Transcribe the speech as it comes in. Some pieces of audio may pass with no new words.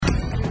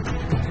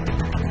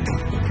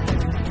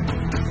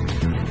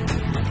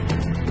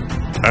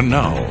And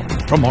now,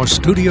 from our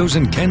studios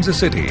in Kansas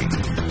City,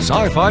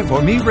 Sci-Fi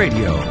for Me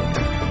Radio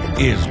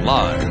is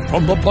live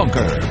from the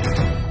bunker.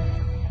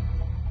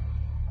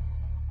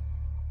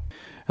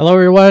 Hello,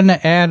 everyone,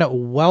 and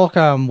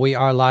welcome. We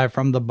are live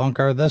from the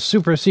bunker, the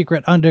super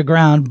secret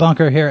underground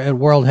bunker here at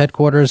World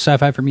Headquarters,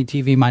 Sci-Fi for Me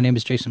TV. My name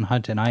is Jason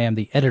Hunt, and I am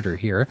the editor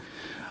here.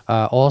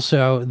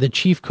 Also, the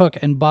chief cook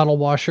and bottle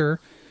washer.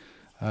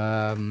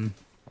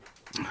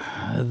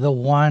 The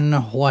one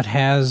what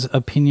has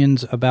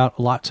opinions about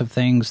lots of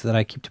things that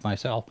I keep to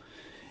myself.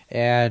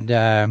 And,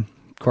 of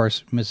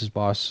course, Mrs.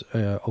 Boss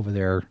over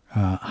there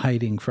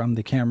hiding from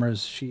the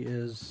cameras. She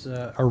is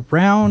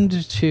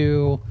around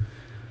to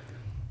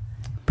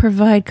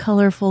provide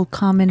colorful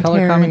commentary.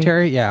 Color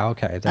commentary? Yeah,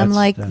 okay.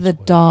 Unlike the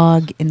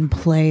dog in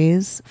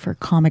plays for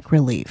comic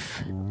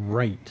relief.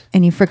 Right.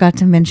 And you forgot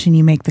to mention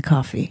you make the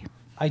coffee.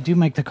 I do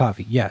make the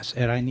coffee, yes.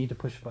 And I need to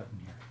push a button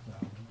here. So,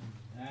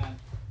 that,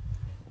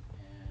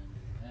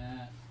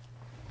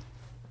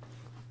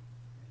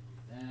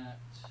 and that.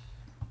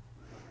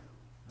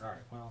 All right,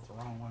 well, the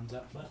wrong one's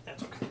up, but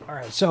that's okay. All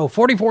right, so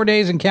 44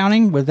 days and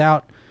counting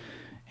without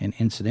an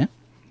incident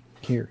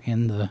here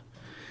in the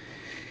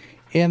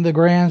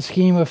grand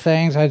scheme of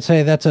things. I'd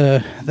say that's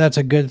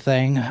a good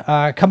thing.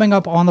 Coming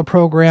up on the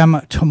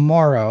program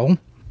tomorrow,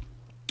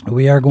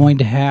 we are going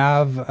to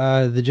have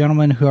the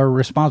gentlemen who are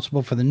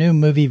responsible for the new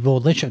movie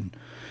Volition,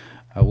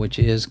 which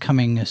is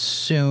coming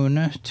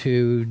soon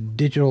to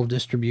digital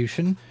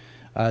distribution.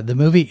 The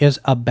movie is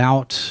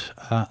about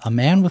a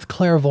man with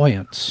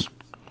clairvoyance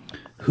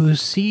who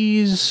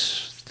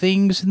sees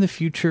things in the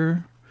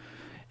future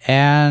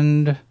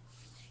and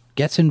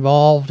gets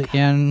involved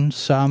in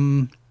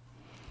some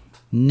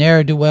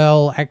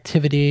ne'er-do-well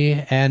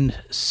activity and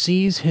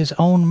sees his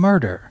own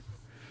murder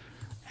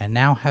and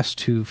now has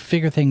to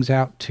figure things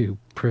out to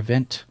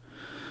prevent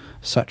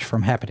such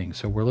from happening.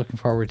 So we're looking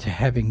forward to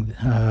having,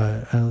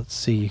 let's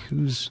see,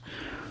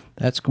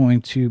 that's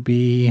going to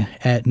be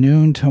at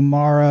noon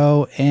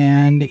tomorrow,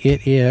 and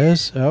it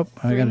is, I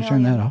got to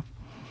turn that off.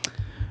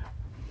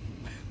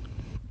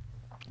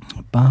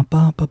 Bum,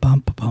 bum, bum,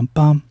 bum, bum,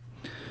 bum.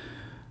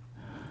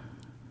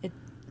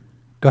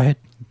 Go ahead.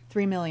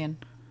 3 million.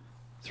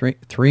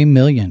 3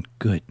 million.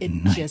 Good It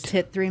night. just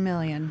hit 3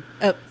 million.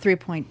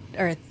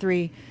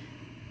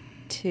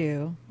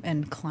 3.2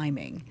 and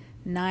climbing.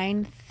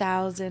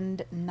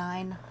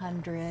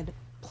 9,900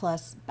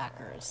 plus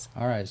backers.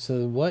 All right.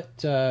 So what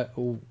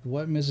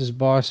Mrs.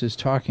 Boss is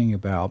talking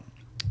about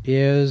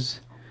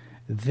is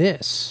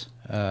this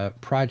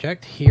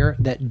project here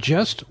that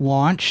just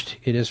launched.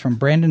 It is from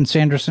Brandon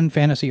Sanderson,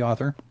 fantasy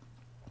author.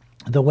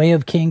 The Way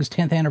of Kings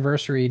 10th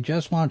anniversary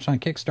just launched on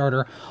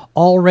Kickstarter,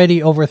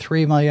 already over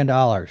 $3 million.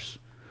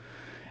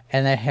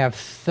 And they have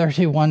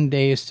 31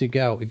 days to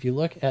go. If you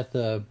look at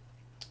the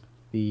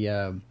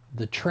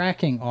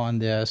tracking on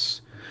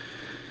this,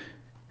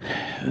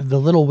 the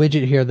little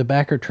widget here, the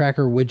backer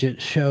tracker widget,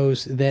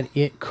 shows that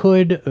it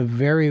could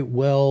very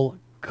well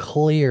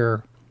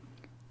clear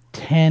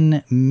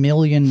 $10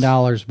 million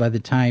by the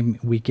time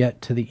we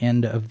get to the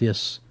end of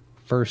this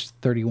first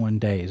 31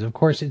 days. Of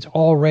course, it's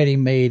already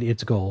made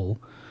its goal.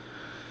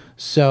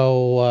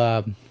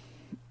 So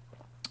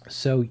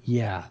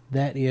yeah,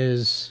 that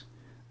is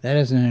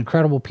an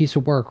incredible piece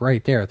of work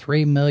right there.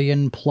 3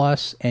 million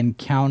plus and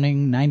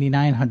counting,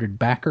 9,900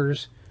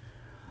 backers.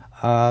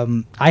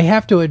 I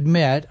have to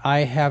admit,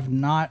 I have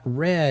not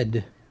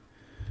read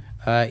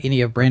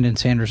any of Brandon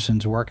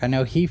Sanderson's work. I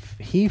know he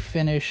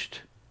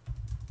finished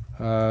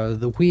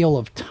the Wheel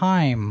of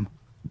Time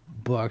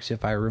books,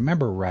 if I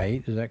remember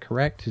right. Is that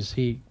correct? Is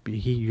he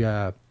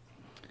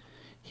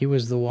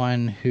was the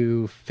one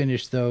who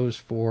finished those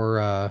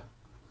for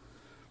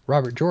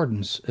Robert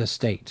Jordan's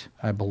estate,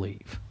 I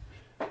believe.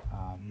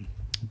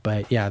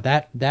 But yeah,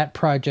 that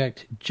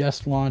project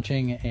just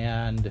launching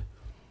and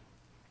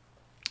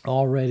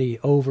already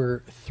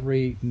over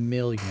 3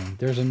 million.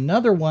 There's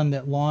another one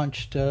that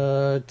launched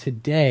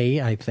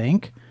today, I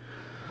think.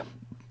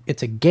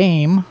 It's a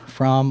game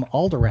from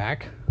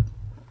Alderac.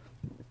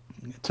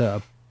 It's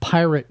a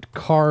pirate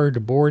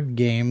card board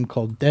game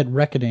called Dead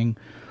Reckoning,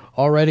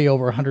 already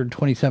over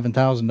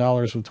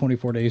 $127,000 with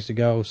 24 days to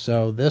go.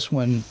 So this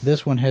one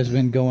has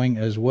been going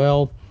as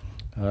well.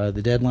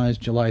 The deadline is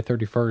July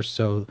 31st.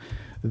 So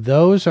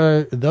those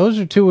are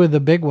two of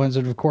the big ones.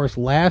 And of course,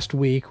 last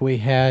week we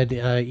had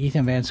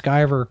Ethan Van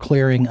Sciver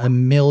clearing $1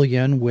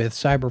 million with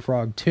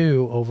Cyberfrog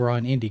 2 over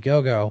on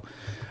Indiegogo.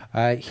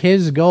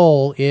 His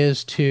goal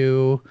is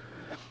to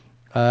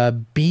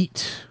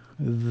beat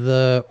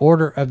the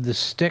Order of the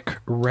Stick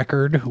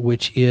record,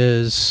 which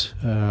is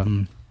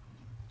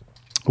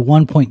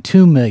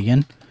 1.2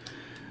 million.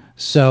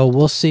 So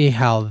we'll see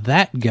how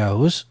that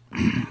goes.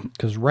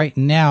 Because right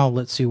now,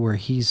 let's see where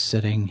he's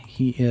sitting.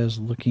 He is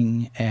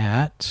looking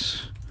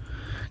at,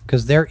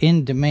 because they're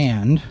in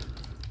demand.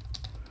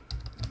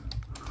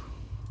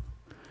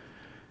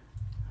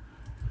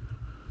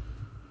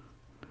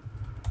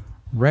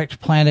 Wrecked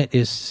Planet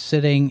is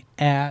sitting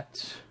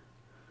at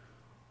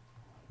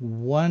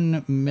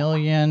 1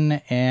 million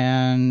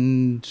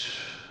and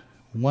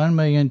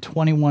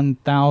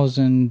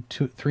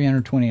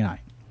 1,021,329.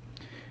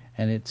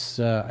 And it's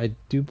I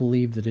do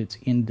believe that it's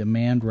in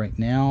demand right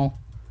now.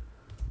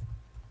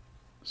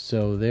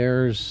 So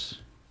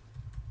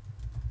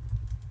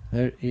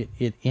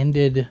it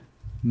ended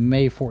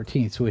May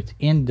 14th, so it's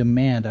in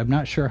demand. I'm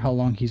not sure how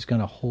long he's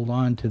going to hold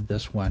on to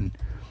this one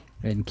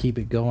and keep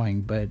it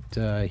going, but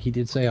he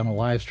did say on a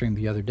live stream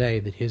the other day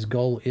that his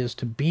goal is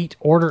to beat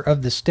Order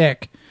of the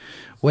Stick,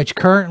 which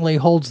currently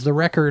holds the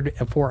record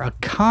for a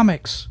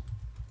comic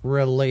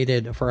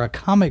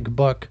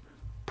book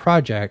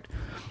project,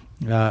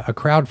 a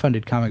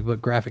crowdfunded comic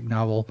book graphic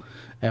novel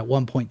at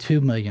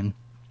 1.2 million.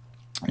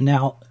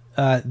 Now,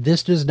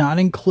 this does not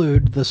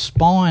include the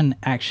Spawn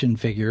action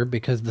figure,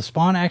 because the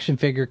Spawn action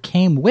figure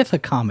came with a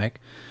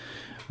comic,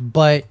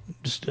 but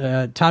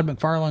Todd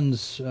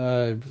McFarlane's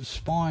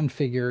Spawn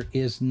figure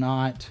is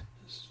not.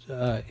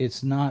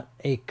 It's not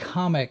a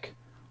comic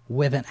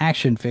with an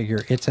action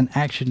figure. It's an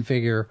action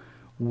figure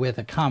with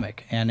a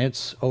comic, and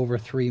it's over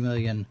 3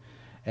 million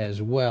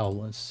as well.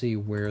 Let's see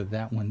where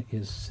that one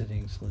is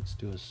sitting. So let's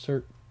do a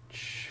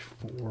search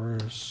for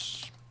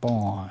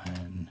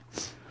Spawn.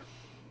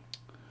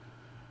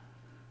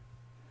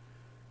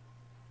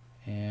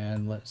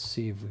 And let's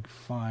see if we can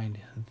find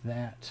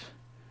that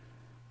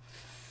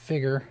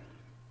figure.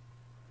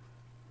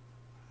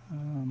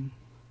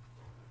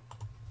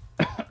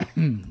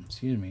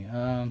 Excuse me.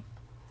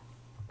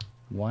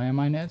 Why am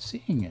I not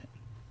seeing it?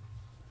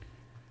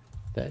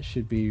 That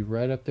should be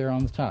right up there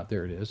on the top.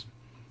 There it is.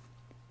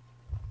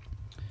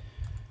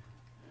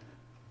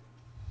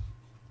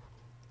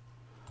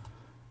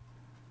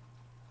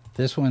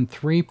 This one,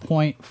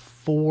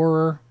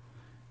 3.4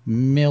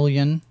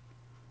 million.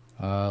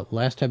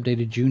 Last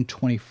updated June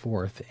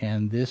 24th.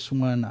 And this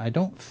one, I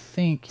don't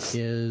think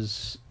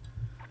is...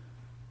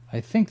 I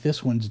think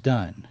this one's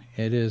done.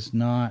 It is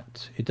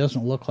not... It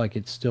doesn't look like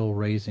it's still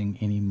raising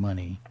any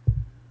money.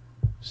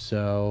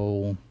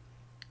 So,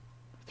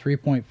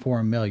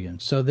 3.4 million.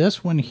 So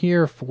this one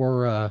here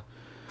for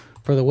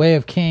The Way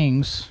of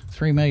Kings,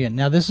 3 million.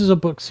 Now this is a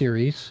book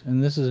series,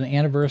 and this is an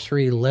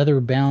anniversary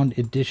leather-bound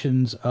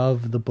editions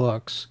of the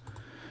books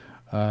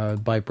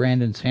by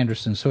Brandon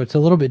Sanderson. So it's a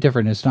little bit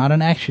different. It's not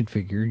an action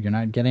figure. You're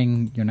not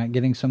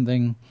getting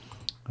something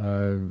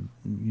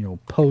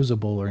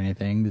posable or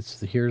anything.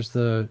 Here's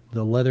the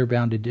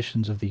leather-bound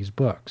editions of these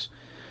books.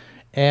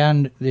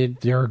 And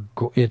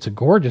it's a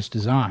gorgeous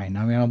design.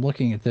 I mean, I'm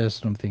looking at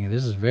this and I'm thinking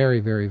this is very,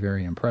 very,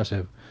 very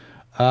impressive.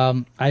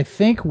 I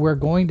think we're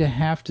going to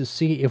have to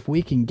see if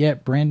we can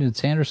get Brandon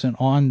Sanderson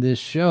on this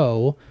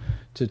show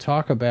to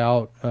talk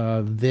about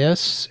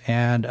this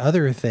and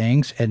other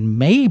things, and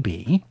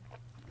maybe...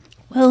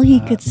 Well, he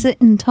could sit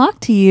and talk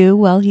to you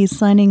while he's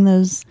signing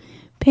those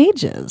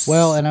pages.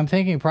 Well, and I'm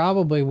thinking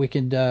probably we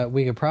could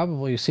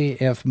probably see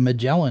if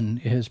Magellan,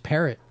 his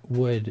parrot,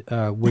 would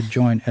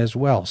join as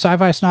well.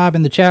 Sci-Fi Snob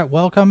in the chat,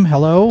 welcome,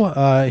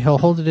 hello. He'll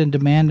hold it in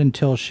demand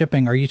until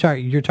shipping. Are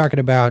you're talking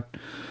about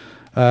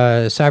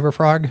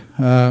Cyberfrog?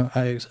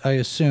 I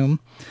assume.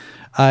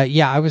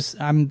 Yeah,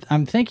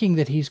 I'm thinking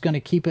that he's going to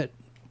keep it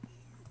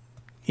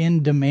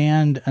in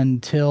demand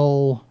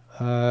until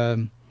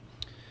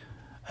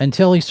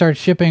he starts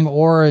shipping,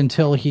 or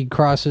until he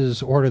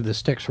crosses Order of the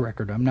Sticks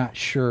record. I'm not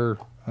sure.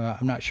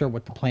 I'm not sure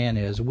what the plan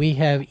is. We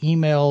have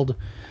emailed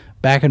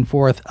back and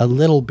forth a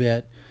little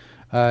bit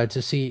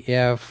to see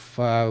if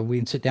we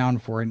can sit down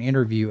for an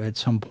interview at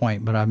some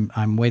point, but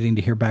I'm waiting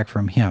to hear back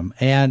from him.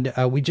 And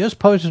we just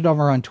posted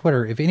over on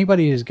Twitter. If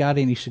anybody has got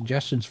any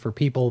suggestions for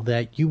people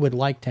that you would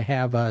like to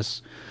have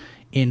us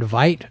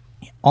invite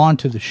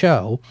onto the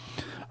show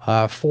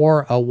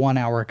for a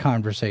 1-hour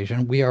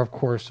conversation, we are, of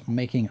course,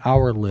 making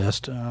our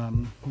list.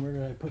 Where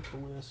did I put the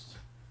list?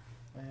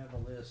 I have a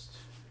list.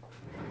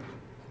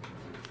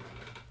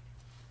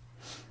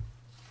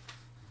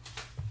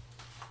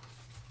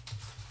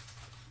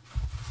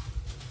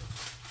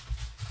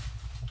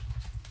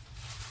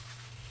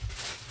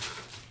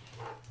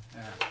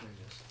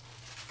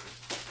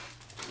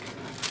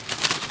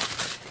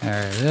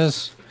 There it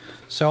is.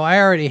 So I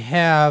already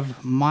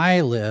have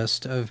my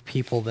list of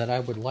people that I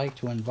would like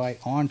to invite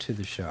onto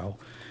the show,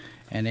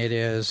 and it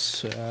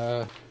is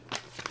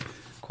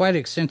quite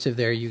extensive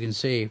there. You can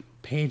see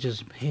pages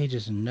and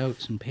pages and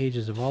notes and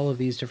pages of all of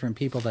these different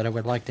people that I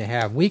would like to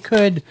have. We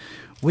could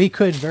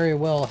very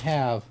well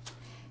have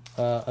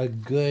a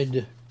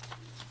good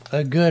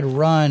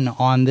run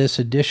on this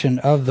edition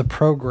of the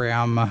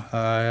program,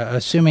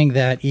 assuming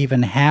that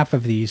even half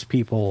of these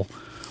people,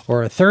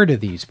 or a third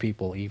of these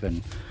people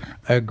even,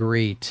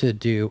 agree to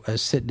do a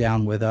sit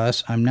down with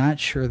us. I'm not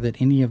sure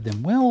that any of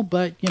them will,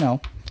 but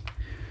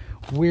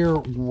we're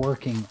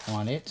working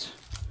on it.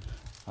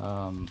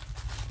 And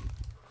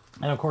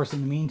of course,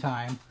 in the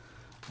meantime,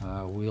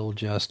 we'll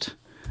just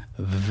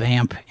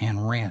vamp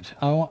and rant.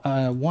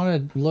 I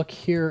want to look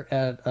here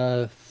at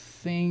a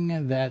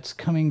thing that's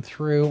coming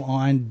through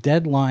on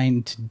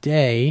Deadline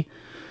today.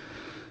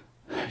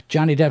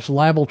 Johnny Depp's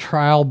libel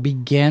trial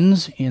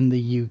begins in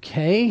the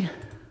UK.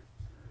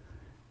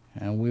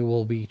 And we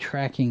will be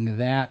tracking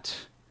that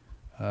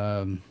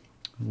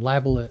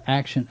libel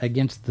action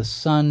against the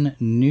Sun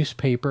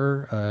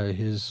newspaper.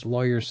 His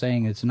lawyer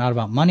saying it's not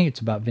about money, it's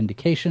about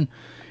vindication.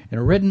 In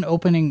a written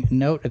opening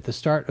note at the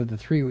start of the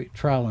 3-week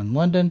trial in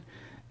London,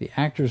 the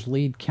actor's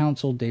lead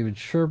counsel, David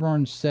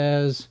Sherborne,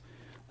 says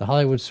the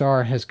Hollywood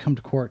star has come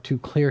to court to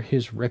clear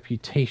his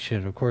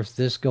reputation. Of course,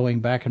 this going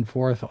back and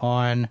forth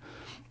on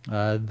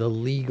the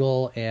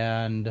legal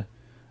and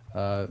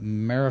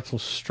marital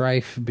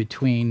strife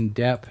between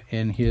Depp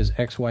and his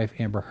ex-wife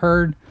Amber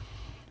Heard.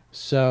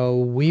 So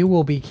we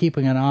will be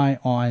keeping an eye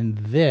on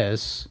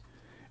this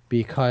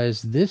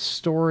because this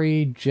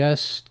story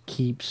just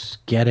keeps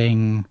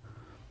getting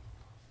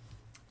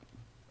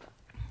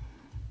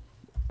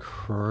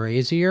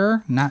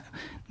crazier.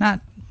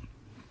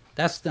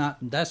 That's not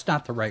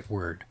the right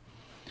word.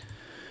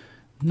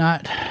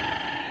 Not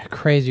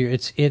crazier.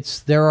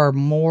 There's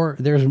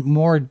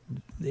more.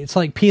 It's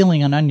like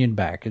peeling an onion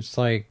back. It's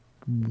like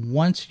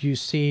once you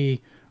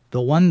see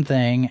the one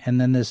thing and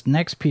then this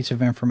next piece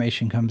of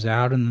information comes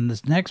out and then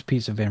this next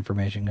piece of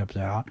information comes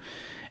out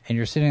and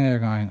you're sitting there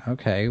going,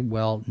 okay,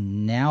 well,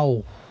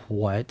 now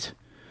what?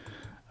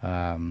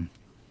 We'll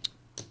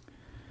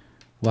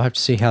have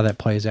to see how that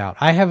plays out.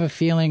 I have a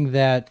feeling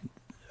that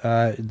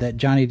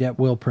Johnny Depp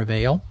will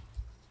prevail,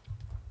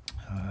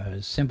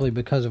 simply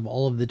because of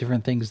all of the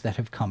different things that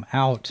have come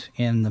out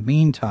in the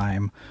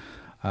meantime.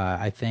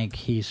 I think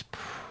he's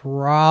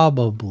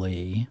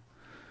probably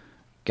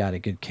got a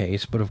good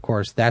case, but of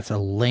course that's a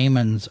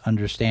layman's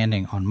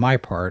understanding on my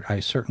part.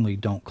 I certainly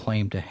don't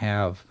claim to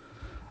have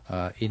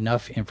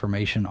enough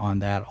information on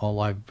that.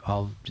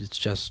 It's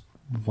just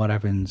what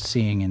I've been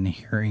seeing and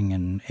hearing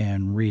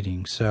and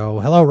reading. So,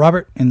 hello,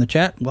 Robert, in the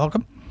chat.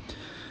 Welcome.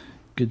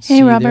 Good to see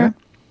you there. Hey, Robert.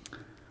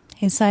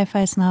 Hey,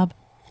 Sci-Fi Snob.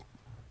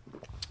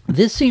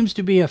 This seems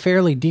to be a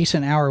fairly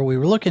decent hour. We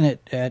were looking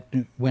at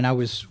when I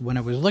was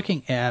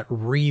looking at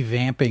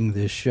revamping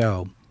this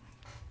show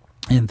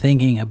and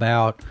thinking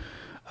about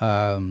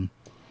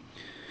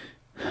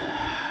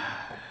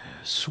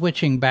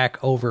switching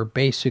back over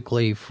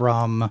basically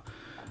from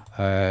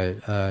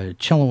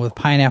chilling with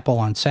Pineapple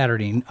on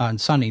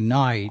Sunday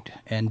night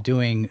and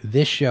doing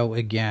this show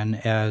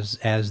again as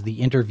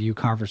the interview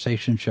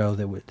conversation show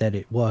that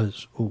it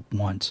was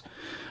once.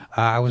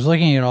 I was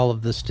looking at all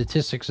of the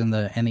statistics and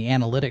the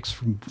analytics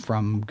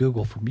from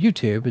Google, from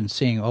YouTube, and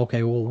seeing,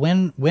 okay, well,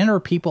 when are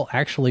people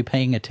actually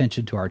paying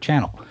attention to our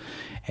channel?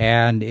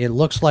 And it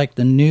looks like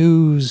the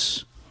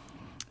news,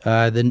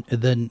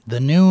 the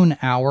noon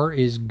hour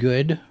is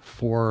good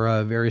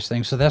for various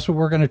things. So that's what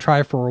we're going to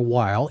try for a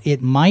while.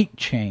 It might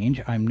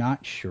change. I'm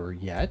not sure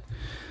yet.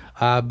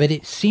 But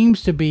it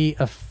seems to be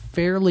a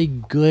fairly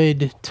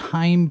good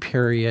time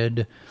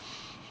period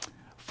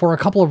for a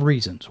couple of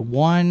reasons.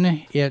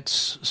 One,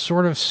 it's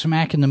sort of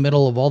smack in the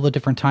middle of all the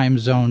different time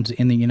zones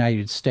in the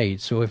United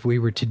States. So if we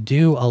were to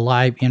do a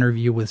live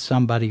interview with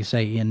somebody,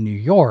 say, in New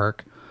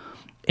York,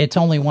 it's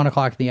only 1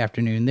 o'clock in the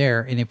afternoon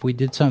there. And if we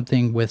did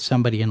something with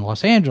somebody in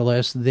Los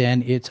Angeles,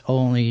 then it's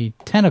only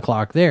 10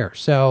 o'clock there.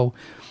 So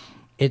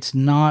it's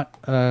not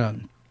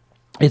an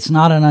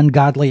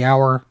ungodly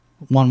hour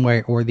one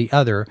way or the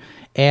other.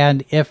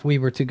 And if we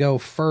were to go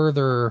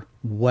further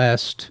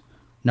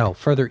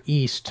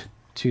east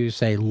to,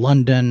 say,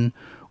 London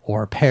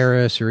or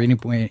Paris or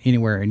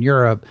anywhere in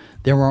Europe,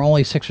 then we're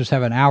only 6 or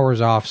 7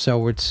 hours off,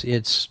 so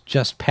it's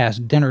just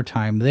past dinner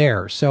time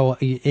there. So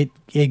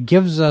it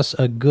gives us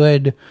a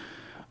good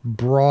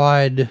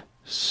broad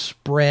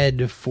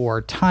spread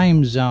for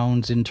time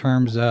zones in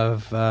terms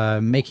of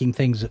making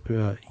things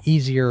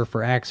easier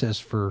for access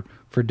for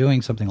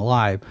doing something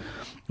live.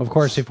 Of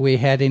course, if we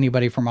had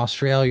anybody from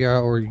Australia,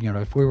 or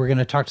if we were going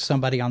to talk to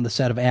somebody on the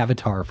set of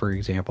Avatar, for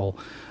example,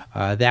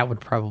 that would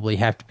probably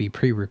have to be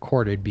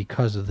pre-recorded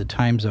because of the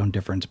time zone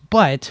difference.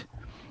 But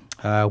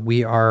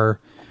we are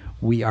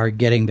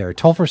getting there.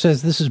 Tolfer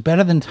says this is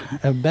better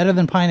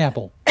than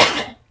Pineapple.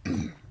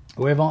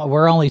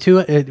 We're only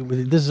two.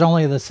 This is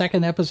only the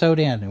second episode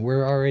in, and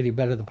we're already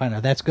better than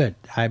Pineapple. That's good.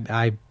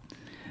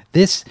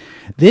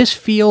 This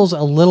feels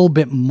a little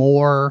bit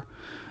more,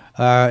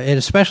 and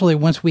especially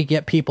once we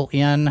get people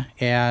in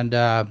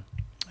and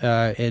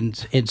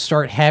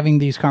start having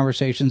these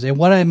conversations. And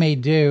what I may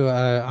do,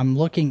 I'm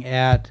looking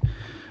at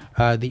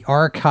the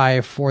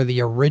archive for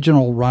the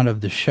original run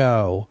of the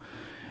show.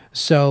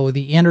 So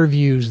the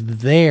interviews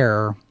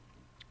there,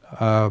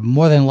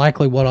 more than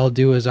likely what I'll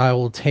do is I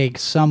will take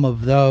some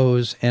of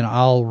those and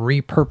I'll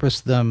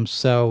repurpose them.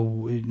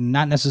 So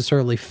not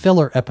necessarily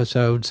filler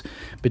episodes,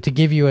 but to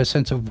give you a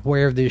sense of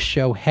where this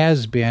show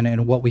has been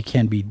and what we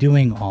can be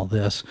doing all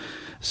this.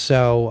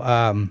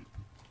 So,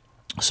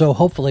 so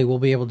hopefully we'll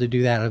be able to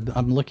do that.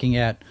 I'm looking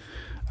at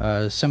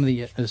some of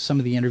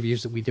the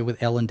interviews that we did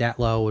with Ellen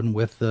Datlow and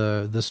with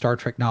the Star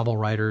Trek novel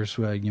writers,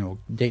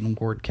 Dayton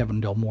Ward,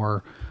 Kevin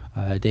Delmore,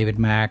 David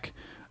Mack,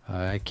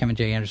 Kevin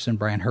J. Anderson,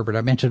 Brian Herbert.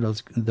 I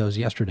mentioned those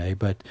yesterday,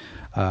 but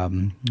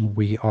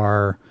we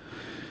are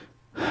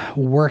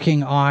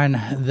working on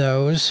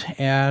those.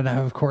 And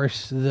of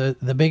course,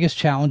 the biggest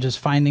challenge is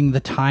finding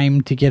the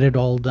time to get it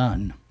all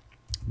done,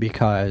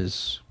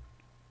 because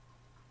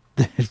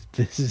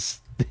this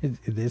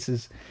This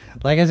is,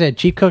 like I said,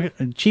 chief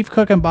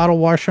cook and bottle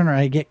washer.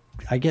 And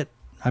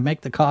I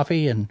make the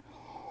coffee, and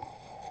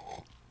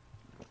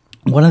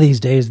one of these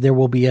days there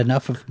will be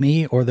enough of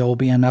me, or there will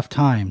be enough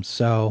time.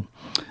 So,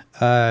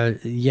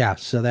 yeah.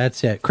 So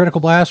that's it.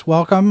 Critical Blast,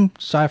 welcome.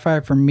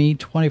 Sci-Fi for me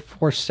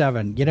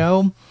 24/7. You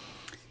know,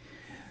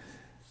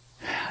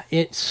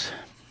 it's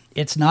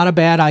not a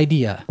bad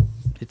idea.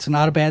 It's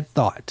not a bad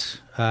thought.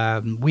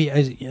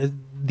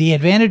 The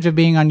advantage of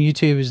being on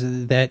YouTube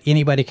is that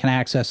anybody can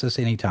access us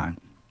anytime.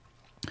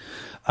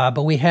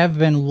 But we have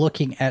been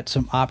looking at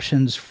some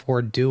options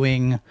for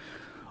doing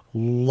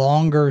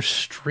longer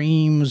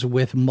streams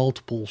with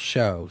multiple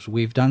shows.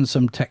 We've done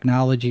some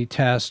technology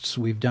tests.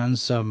 We've done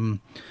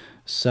some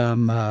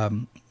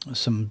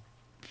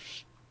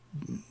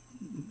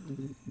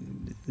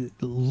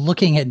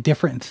looking at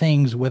different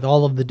things with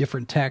all of the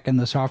different tech and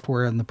the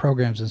software and the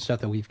programs and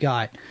stuff that we've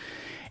got.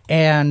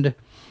 And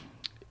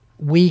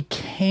we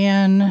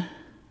can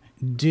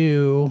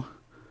do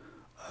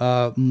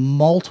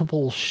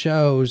multiple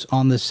shows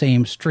on the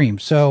same stream.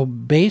 So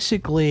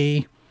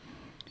basically,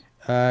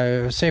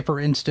 say for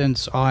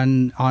instance,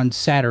 on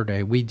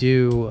Saturday, we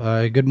do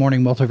Good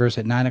Morning Multiverse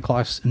at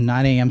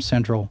 9 a.m.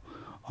 Central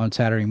on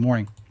Saturday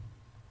morning.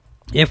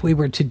 If we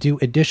were to do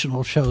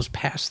additional shows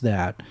past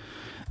that,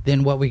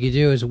 then what we could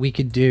do is we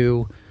could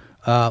do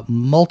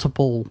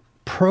multiple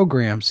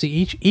programs.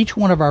 See, each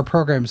one of our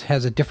programs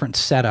has a different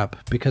setup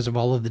because of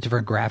all of the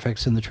different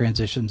graphics and the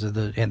transitions and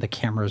the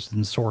cameras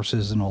and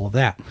sources and all of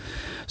that.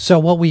 So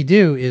what we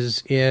do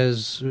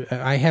is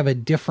I have a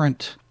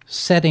different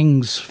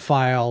settings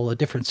file, a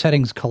different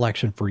settings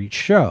collection for each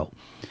show.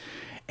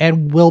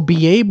 And we'll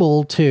be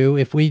able to,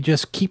 if we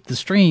just keep the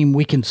stream,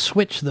 we can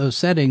switch those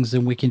settings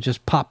and we can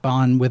just pop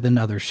on with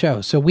another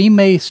show. So we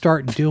may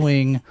start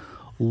doing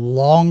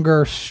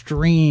longer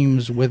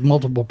streams with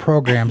multiple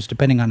programs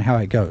depending on how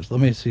it goes.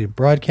 Let me see.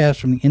 Broadcast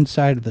from the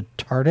inside of the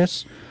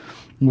TARDIS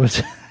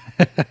was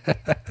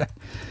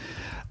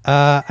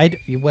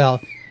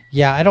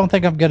I don't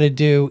think I'm going to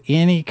do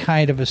any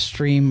kind of a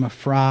stream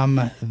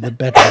from the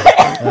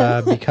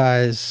bedroom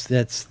because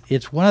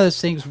it's one of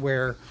those things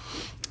where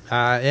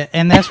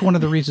and that's one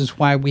of the reasons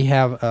why we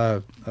have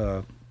a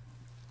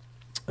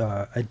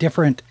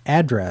different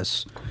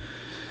address.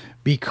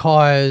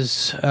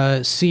 Because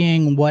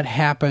seeing what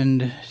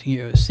happened,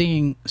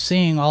 seeing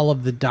all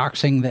of the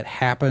doxing that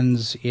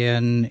happens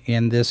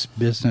in this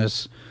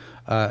business,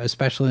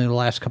 especially in the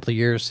last couple of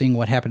years, seeing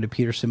what happened to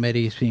Peter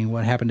Samedi, seeing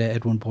what happened to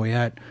Edwin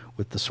Boyette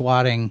with the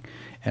swatting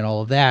and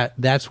all of that,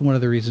 that's one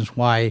of the reasons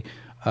why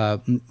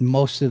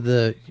most of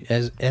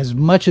as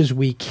much as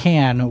we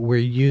can, we're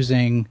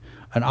using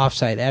an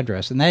offsite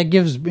address. And that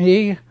gives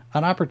me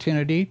an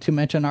opportunity to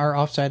mention our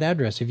offsite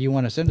address if you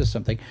want to send us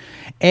something.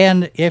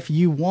 And if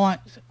you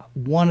want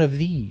one of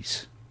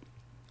these,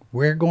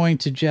 we're going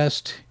to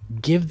just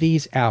give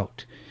these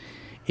out.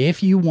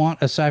 If you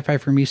want a Sci-Fi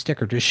for Me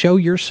sticker to show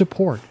your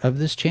support of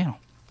this channel,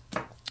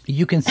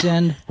 you can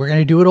send, we're going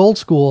to do it old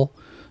school.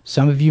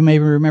 Some of you may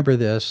remember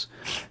this.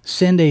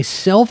 Send a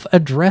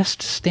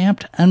self-addressed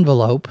stamped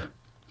envelope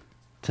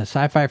to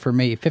Sci-Fi for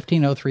Me,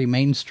 1503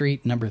 Main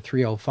Street, number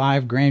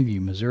 305,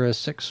 Grandview, Missouri,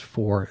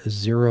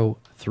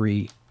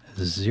 64030.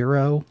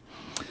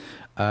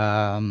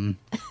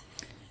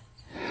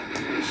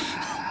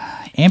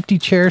 Empty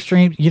chair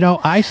stream. You know,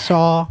 I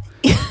saw,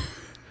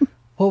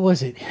 what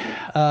was it?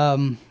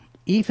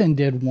 Ethan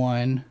did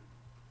one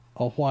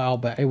a while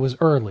back. It was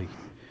early.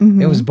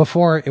 Mm-hmm. It was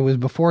before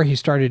he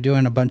started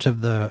doing a bunch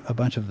of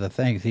the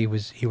things. He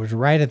was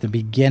right at the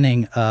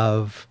beginning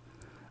of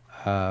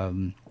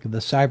the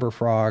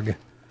Cyberfrog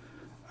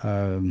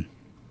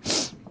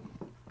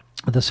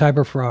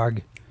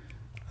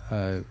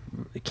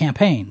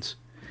campaigns,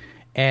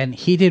 and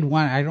he did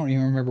one. I don't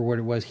even remember what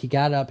it was. He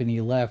got up and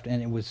he left,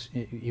 and it was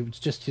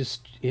just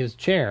his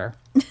chair,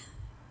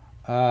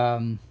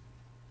 and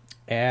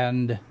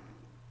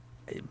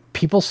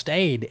people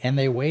stayed and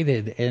they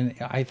waited, and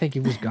I think he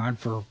was gone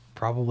for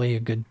probably a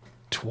good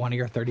 20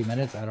 or 30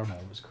 minutes. I don't know.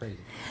 It was crazy.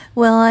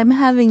 Well, I'm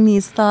having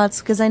these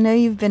thoughts because I know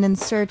you've been in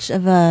search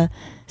of a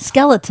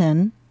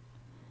skeleton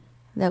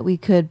that we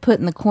could put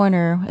in the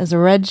corner as a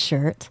red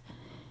shirt,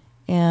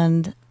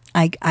 and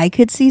I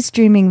could see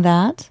streaming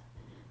that.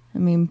 I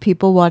mean,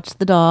 people watched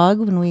the dog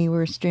when we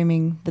were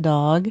streaming the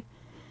dog.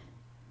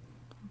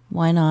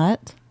 Why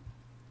not?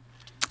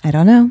 I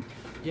don't know.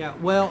 Yeah,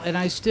 well, and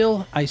I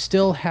still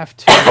have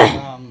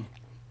to.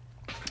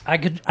 I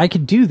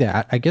could do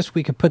that. I guess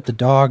we could put the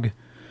dog,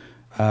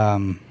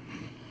 a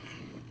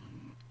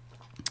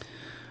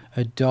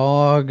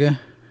dog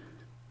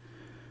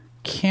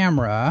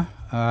camera,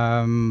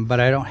 but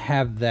I don't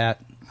have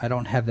that. I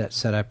don't have that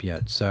set up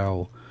yet,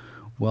 so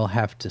we'll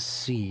have to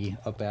see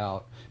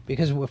about.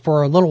 Because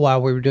for a little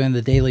while we were doing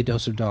the Daily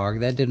Dose of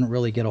Dog. That didn't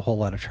really get a whole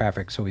lot of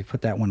traffic, so we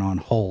put that one on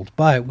hold.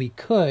 But we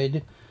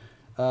could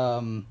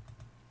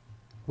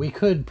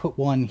put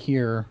one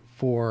here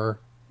for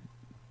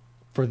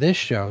this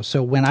show.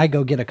 So when I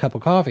go get a cup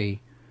of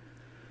coffee,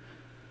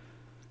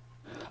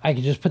 I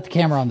could just put the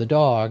camera on the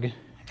dog,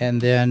 And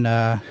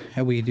then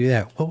we could do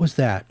that. What was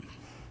that?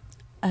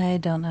 I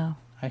don't know.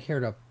 I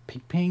heard a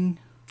ping ping.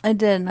 I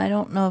did. I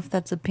don't know if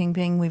that's a ping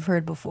ping we've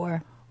heard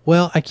before.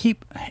 Well,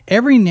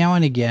 every now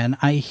and again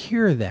I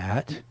hear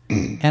that,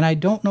 and I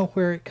don't know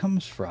where it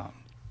comes from.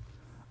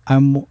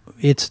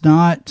 It's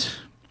not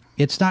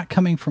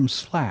coming from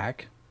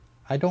Slack.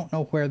 I don't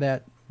know where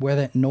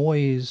that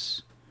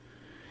noise.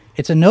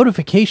 It's a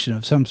notification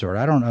of some sort.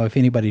 I don't know if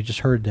anybody just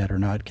heard that or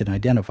not, can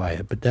identify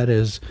it, but that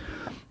is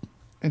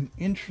an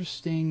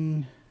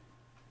interesting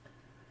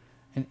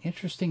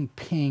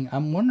ping.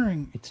 I'm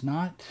wondering, it's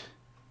not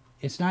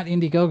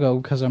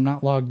Indiegogo because I'm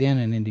not logged in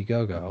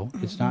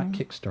Indiegogo. It's not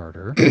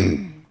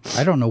Kickstarter.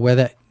 I don't know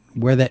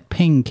where that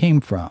ping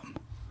came from.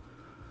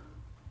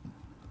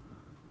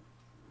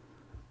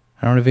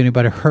 I don't know if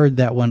anybody heard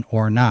that one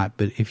or not,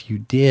 but if you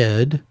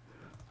did,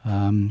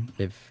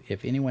 if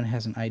anyone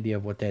has an idea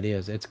of what that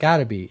is, it's got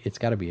to be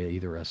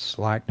either a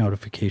Slack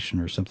notification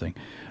or something.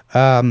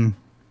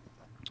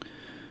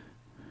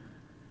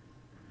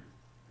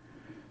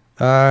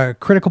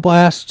 Critical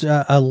Blast,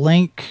 a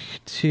link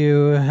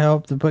to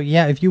help the book.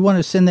 Yeah, if you want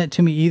to send that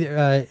to me, either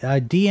a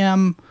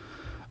DM,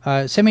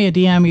 send me a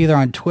DM either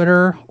on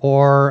Twitter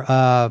or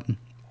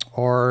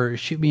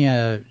shoot me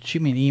an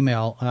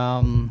email.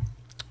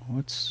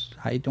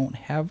 I don't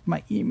have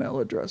my email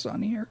address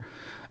on here.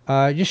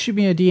 Just shoot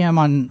me a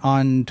DM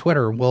on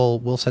Twitter.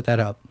 We'll set that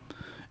up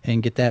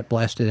and get that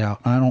blasted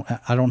out.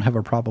 I don't have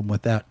a problem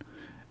with that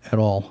at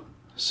all.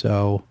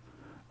 So,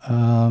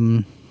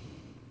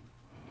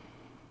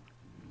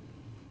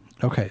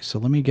 okay, so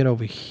let me get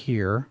over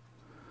here.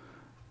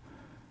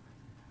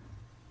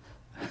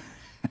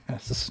 I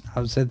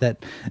said that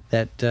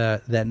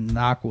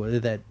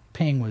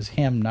ping was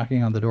him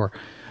knocking on the door.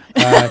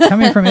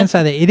 Coming from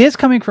inside. It is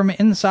coming from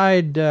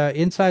inside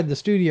the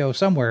studio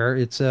somewhere.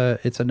 It's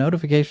a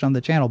notification on the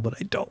channel, but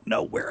I don't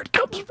know where it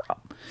comes from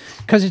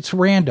because it's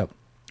random.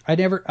 I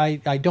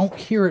don't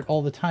hear it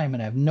all the time,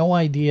 and I have no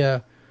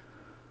idea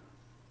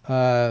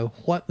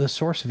what the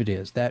source of it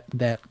is.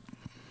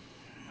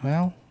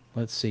 Well,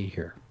 let's see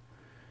here.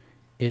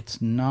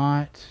 It's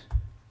not.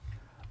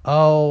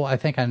 Oh, I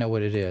think I know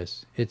what it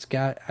is. I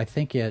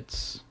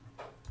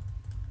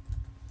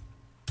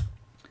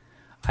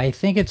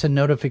think it's a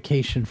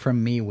notification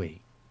from MeWe.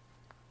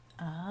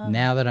 Oh.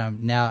 Now that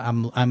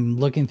I'm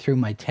looking through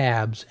my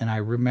tabs and I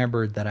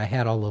remembered that I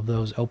had all of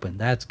those open.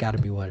 That's got to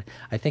be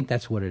I think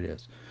that's what it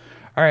is.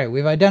 All right,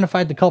 we've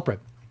identified the culprit.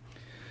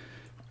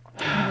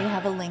 And we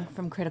have a link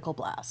from Critical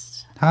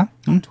Blast. Huh?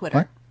 On Twitter.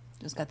 What?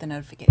 Just got the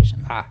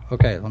notification.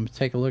 Okay. Let me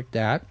take a look at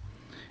that.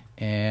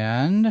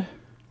 And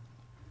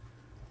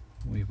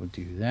we will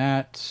do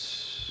that.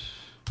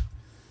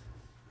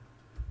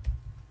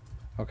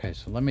 Okay,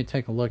 so let me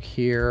take a look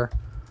here.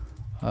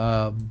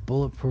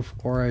 Bulletproof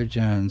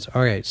Origins.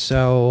 Okay,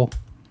 so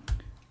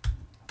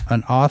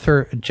an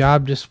author,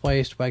 job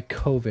displaced by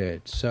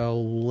COVID. So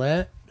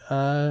let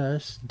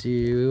us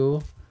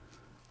do...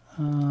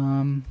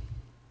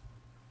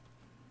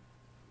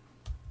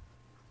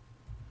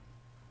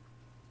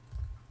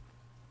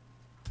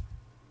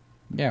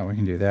 yeah, we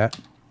can do that.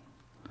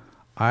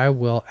 I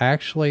will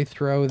actually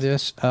throw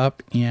this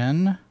up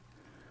in...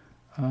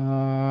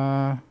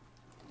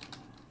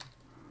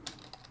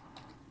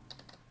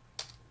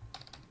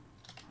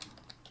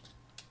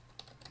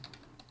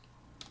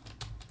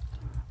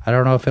 I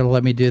don't know if it'll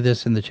let me do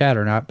this in the chat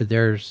or not, but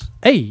there's...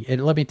 Hey, it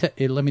let me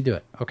do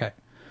it. Okay.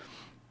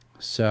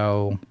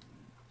 So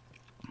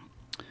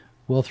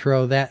we'll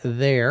throw that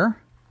there,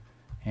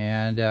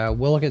 and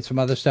we'll look at some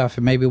other stuff,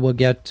 and maybe we'll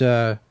get...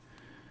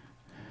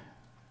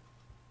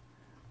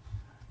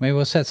 maybe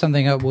we'll set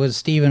something up with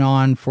Stephen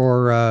on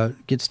for...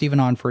 get Stephen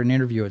on for an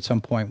interview at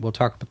some point. We'll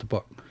talk about the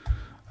book.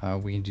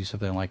 We can do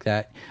something like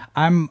that.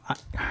 I'm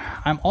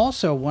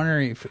also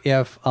wondering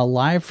if a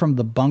Live from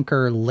the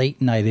Bunker late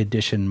night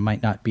edition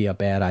might not be a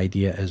bad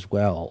idea as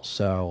well.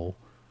 So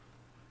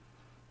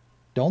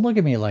don't look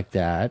at me like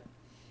that.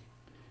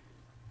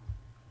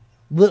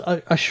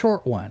 A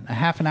short one, a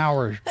half an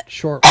hour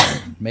short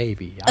one,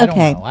 maybe. I don't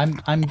know.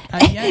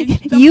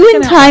 You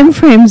and time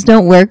frames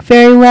don't work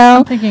very well.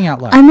 I'm thinking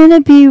out loud. I'm going to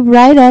be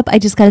right up. I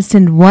just got to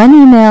send one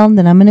email, and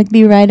then I'm going to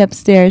be right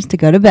upstairs to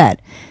go to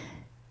bed.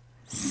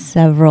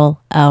 Several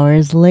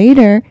hours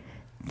later,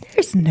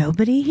 there's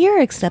nobody here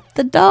except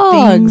the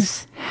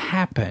dogs.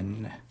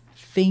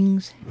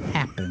 Things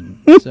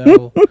happen.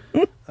 So,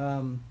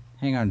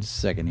 hang on just a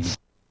second here.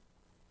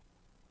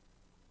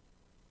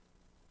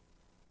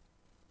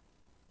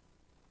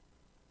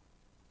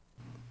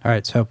 All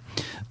right, so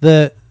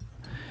the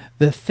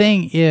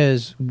thing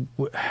is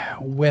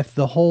with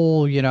the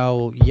whole,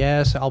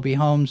 yes, I'll be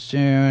home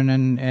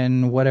soon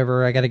and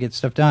whatever, I got to get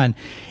stuff done.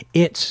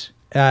 It's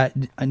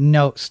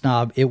no,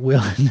 Snob, it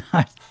will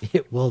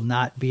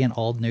not be an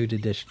all nude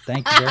edition.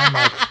 Thank you very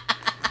much.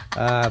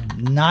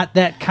 Not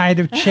that kind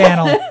of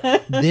channel.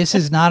 This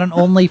is not an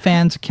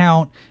OnlyFans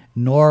account,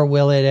 nor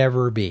will it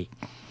ever be.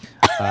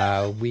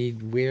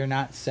 We're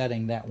not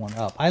setting that one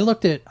up. I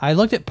looked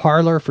at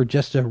Parler for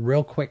just a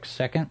real quick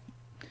second.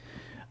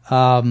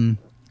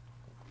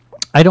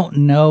 I don't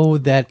know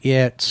that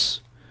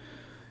it's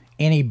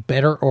any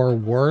better or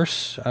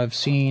worse. I've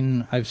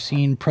seen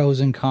pros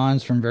and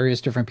cons from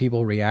various different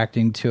people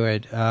reacting to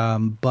it,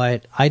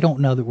 but I don't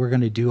know that we're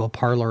going to do a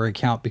Parler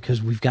account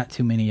because we've got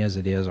too many as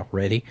it is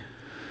already.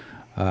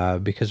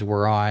 Because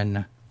we're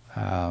on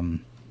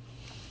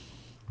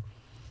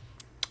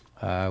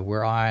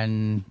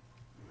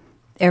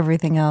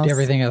everything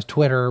else.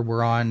 Twitter,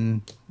 we're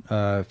on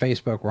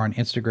Facebook, we're on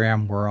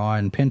Instagram, we're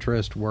on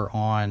Pinterest, we're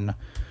on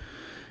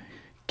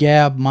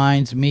Gab,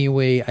 Minds,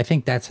 MeWe. I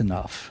think that's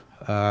enough.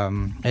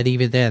 And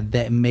even then,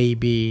 that may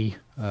be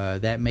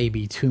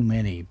too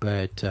many.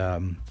 But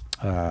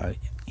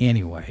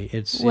anyway,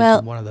 it's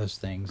one of those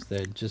things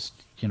that just,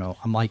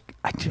 I'm like,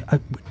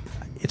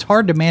 it's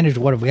hard to manage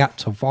what we got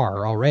so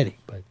far already.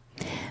 But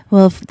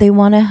well, if they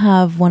want to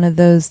have one of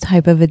those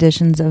type of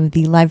editions of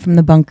the Live from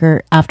the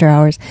Bunker After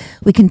Hours,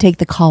 we can take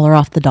the collar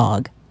off the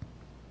dog.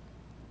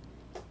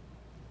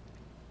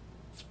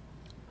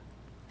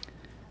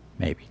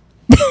 Maybe.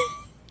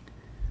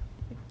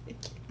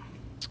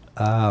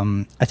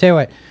 I tell you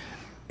what.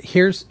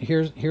 Here's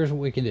what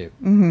we can do.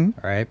 Mm-hmm.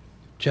 All right,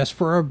 just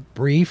for a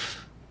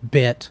brief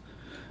bit,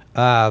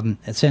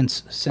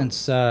 since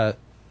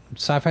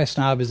Sci-Fi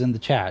Snob is in the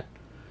chat,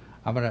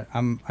 I'm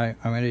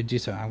gonna do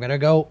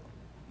something.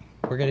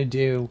 We're gonna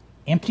do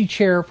empty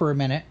chair for a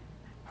minute.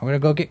 I'm gonna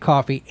go get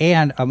coffee,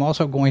 and I'm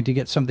also going to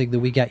get something that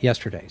we got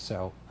yesterday.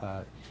 So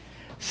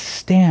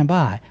stand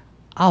by.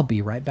 I'll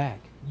be right back.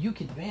 You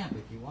can vamp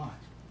if you want.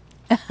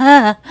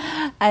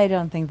 I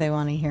don't think they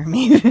want to hear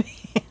me vamp.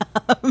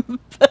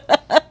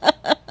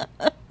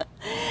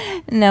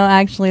 No,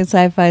 actually,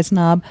 Sci-Fi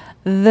Snob,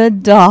 the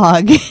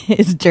dog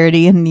is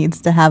dirty and needs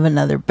to have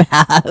another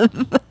bath.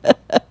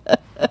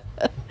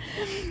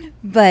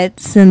 But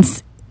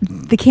since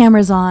the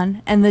camera's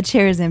on and the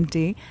chair is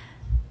empty,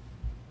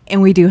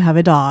 and we do have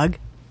a dog,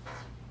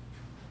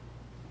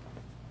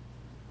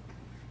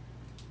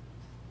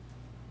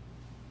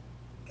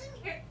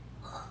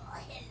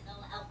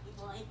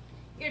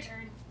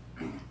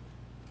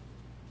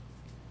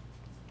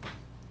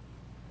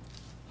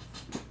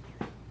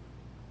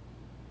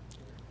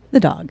 the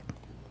dog.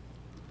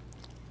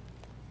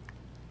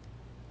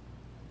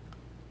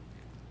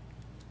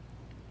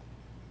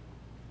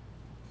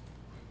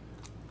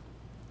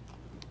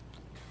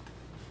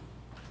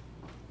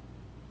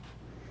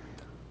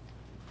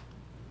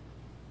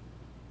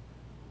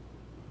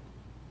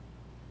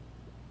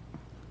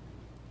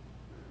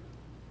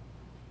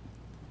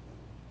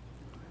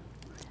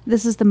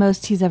 This is the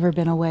most he's ever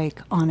been awake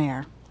on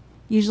air.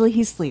 Usually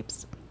he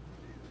sleeps.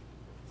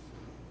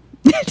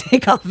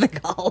 Take off the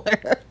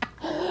collar.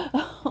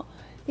 Oh,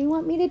 they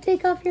want me to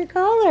take off your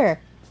collar.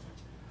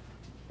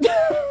 They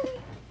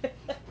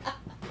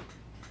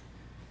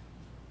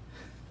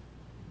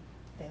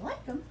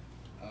like them.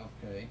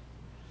 Okay.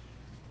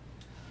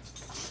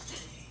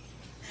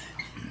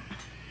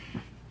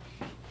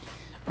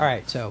 All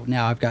right, so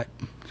now I've got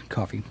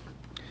coffee.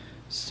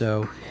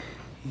 So,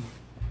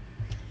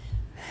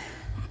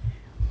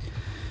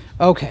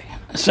 okay,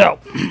 so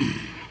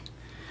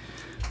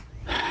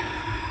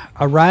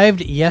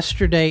arrived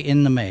yesterday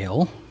in the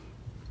mail.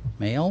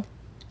 Mail?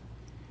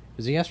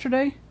 Was it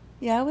yesterday?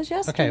 Yeah, it was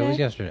yesterday. Okay, it was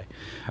yesterday.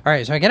 All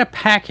right, so I got a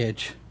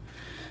package.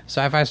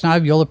 Sci-Fi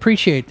Snob, you'll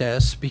appreciate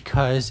this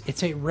because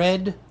it's a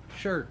red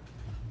shirt.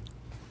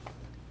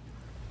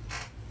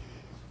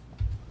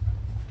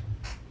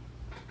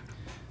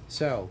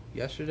 So,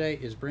 yesterday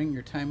is Bring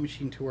Your Time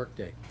Machine to Work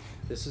Day.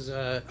 This is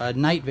a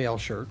Night Vale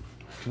shirt.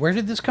 Where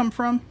did this come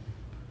from?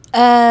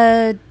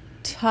 Give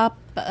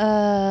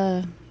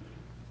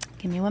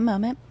me one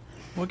moment.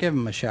 We'll give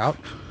him a shout.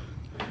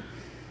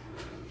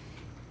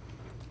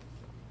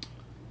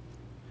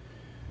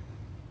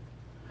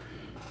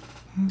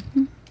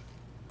 Mm-hmm.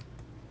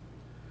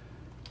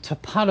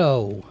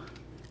 Tapato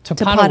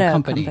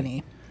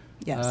Company.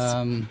 Yes.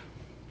 All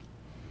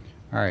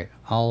right,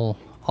 I'll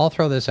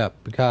throw this up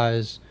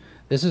because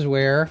this is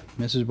where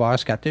Mrs.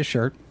 Boss got this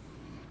shirt.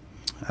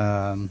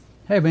 Hey,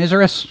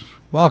 Miseris,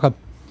 welcome.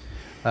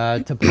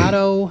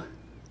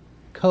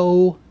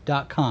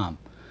 TapatoCo.com.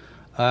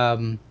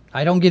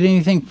 I don't get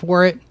anything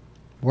for it.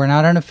 We're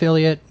not an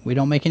affiliate. We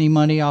don't make any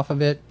money off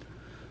of it.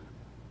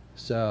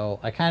 So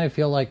I kind of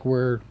feel like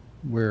we're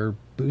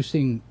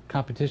boosting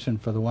competition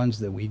for the ones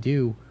that we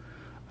do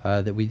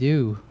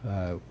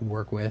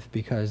work with,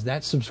 because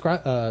that's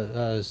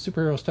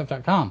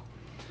superherostuff.com.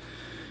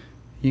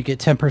 You get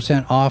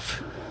 10%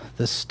 off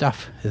the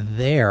stuff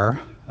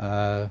there.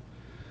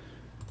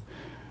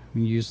 You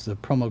use the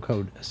promo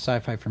code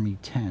Sci-Fi for Me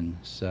 10.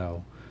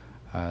 So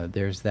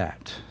there's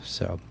that.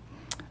 So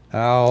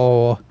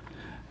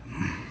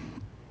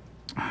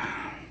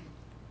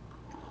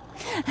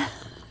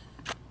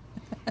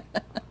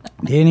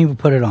they didn't even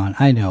put it on.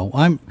 I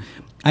know.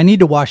 I need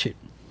to wash it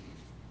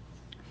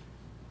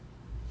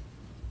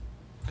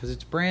because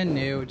it's brand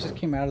new. It just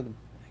came out of the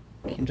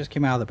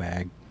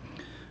bag.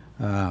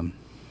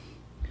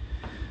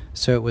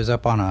 So it was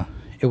up on a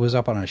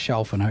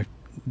shelf, and I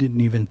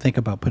didn't even think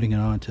about putting it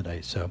on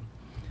today. So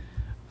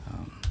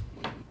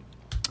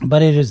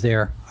but it is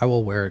there. I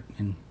will wear it.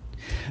 And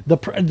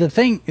the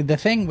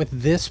thing with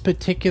this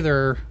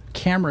particular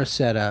camera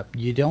setup,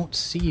 you don't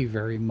see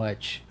very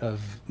much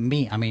of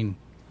me. I mean,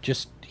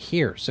 just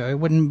here, so it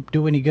wouldn't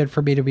do any good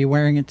for me to be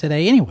wearing it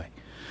today anyway.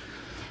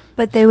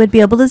 But they would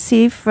be able to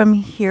see from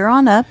here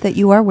on up that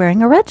you are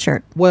wearing a red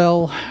shirt.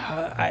 Well,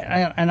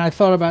 I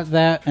thought about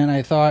that, and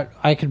I thought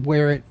I could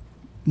wear it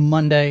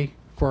Monday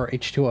for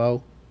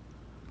H2O.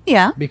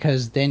 Yeah.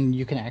 Because then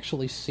you can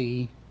actually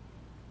see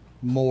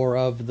more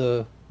of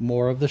the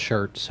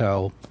shirt.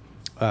 So,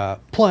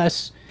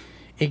 plus,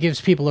 it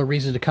gives people a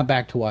reason to come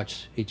back to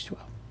watch H2O.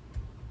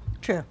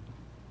 True.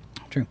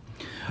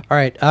 All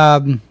right.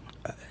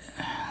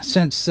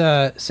 Since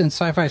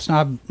Sci-Fi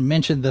Snob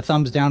mentioned the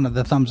thumbs down and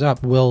the thumbs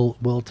up,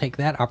 we'll take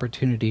that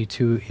opportunity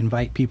to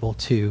invite people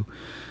to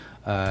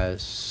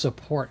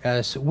support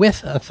us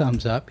with a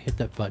thumbs up. Hit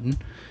that button.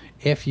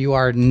 If you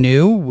are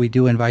new, we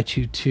do invite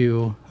you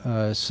to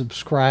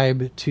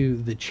subscribe to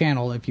the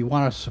channel. If you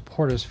want to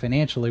support us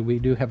financially, we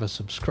do have a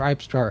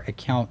Subscribestar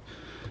account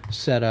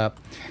set up.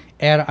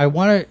 And I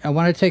want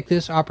to take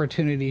this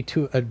opportunity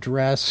to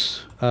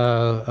address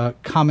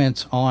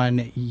comments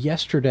on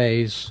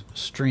yesterday's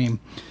stream.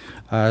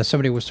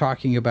 Somebody was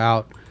talking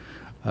about,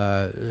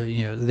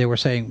 they were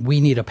saying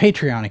we need a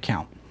Patreon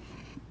account.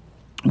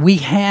 We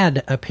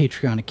had a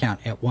Patreon account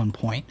at one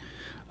point.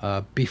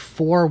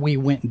 Before we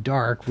went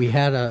dark, we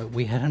had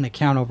an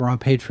account over on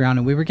Patreon,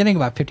 and we were getting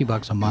about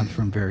 $50 a month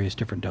from various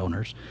different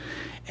donors.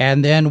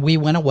 And then we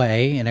went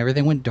away, and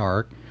everything went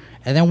dark.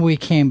 And then when we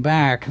came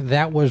back,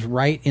 that was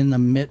right in the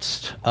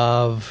midst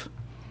of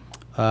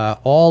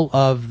all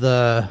of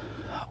the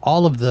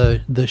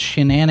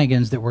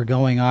shenanigans that were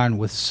going on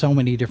with so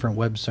many different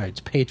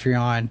websites: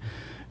 Patreon,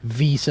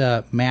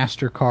 Visa,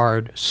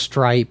 MasterCard,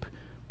 Stripe,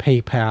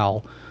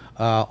 PayPal,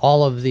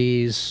 all of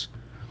these,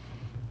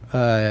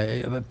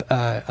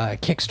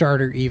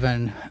 Kickstarter,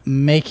 even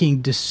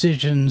making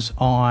decisions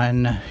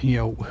on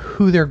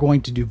who they're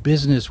going to do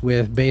business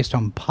with based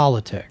on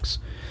politics.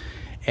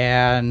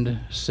 And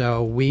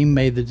so we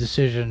made the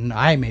decision.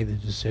 I made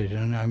the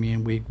decision. I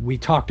mean, we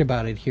talked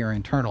about it here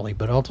internally,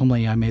 but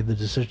ultimately I made the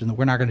decision that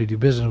we're not going to do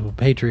business with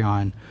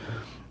Patreon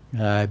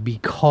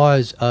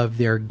because of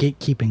their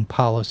gatekeeping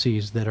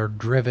policies that are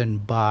driven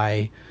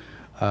by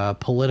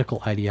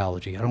political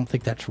ideology. I don't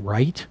think that's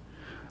right.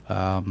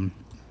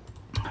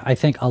 I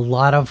think a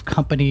lot of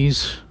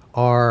companies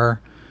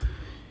are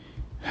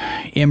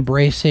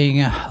embracing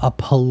a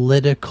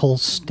political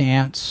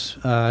stance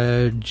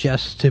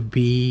just to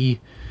be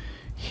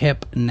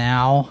hip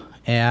now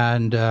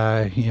and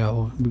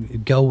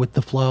go with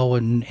the flow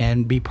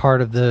and be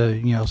part of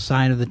the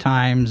sign of the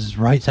times,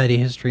 right side of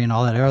history, and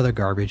all that other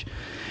garbage.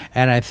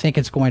 And I think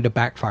it's going to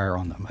backfire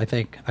on them. I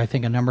think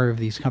a number of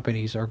these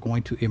companies are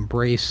going to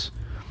embrace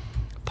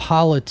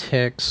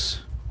politics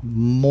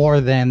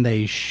more than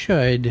they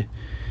should,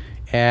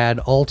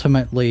 and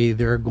ultimately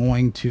they're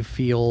going to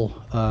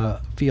feel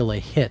a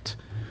hit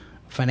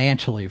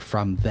financially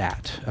from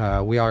that.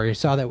 We already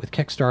saw that with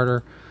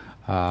Kickstarter.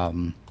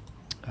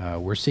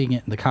 We're seeing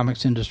it in the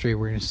comics industry.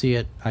 We're going to see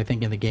it, I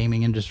think, in the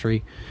gaming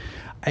industry.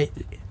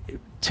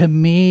 To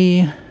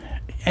me,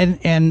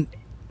 and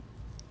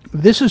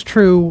this is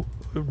true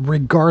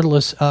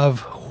regardless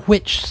of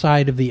which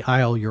side of the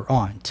aisle you're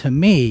on. To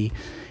me,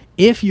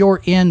 if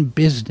you're in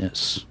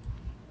business,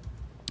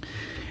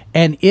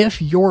 and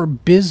if your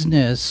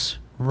business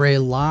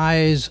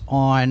relies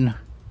on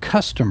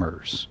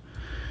customers,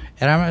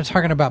 and I'm not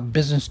talking about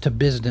business to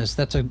business,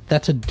 that's a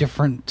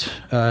different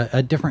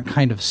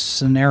kind of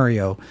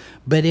scenario.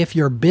 But if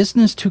you're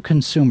business to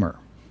consumer,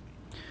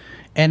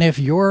 and if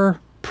your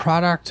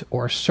product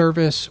or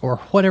service or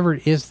whatever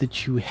it is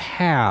that you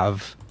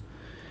have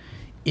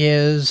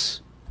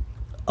is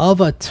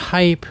of a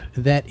type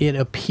that it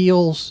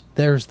appeals,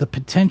 there's the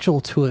potential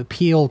to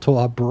appeal to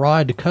a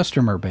broad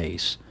customer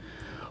base,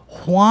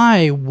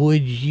 why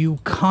would you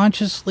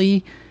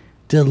consciously,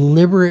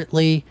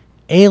 deliberately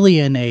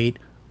alienate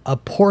a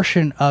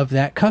portion of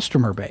that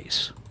customer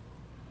base?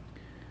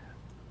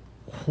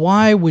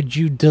 Why would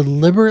you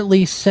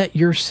deliberately set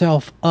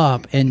yourself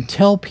up and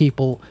tell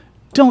people,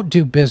 don't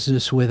do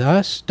business with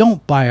us,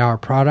 don't buy our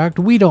product,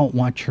 we don't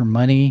want your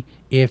money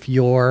if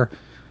you're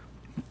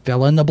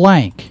fill in the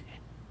blank?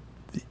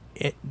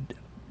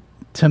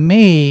 To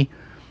me,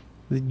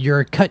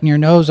 you're cutting your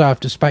nose off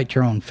to spite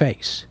your own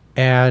face.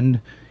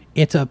 And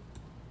it's a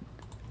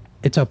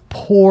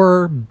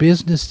poor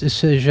business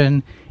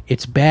decision.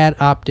 It's bad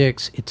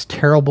optics. It's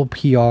terrible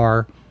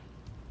PR.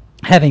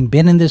 Having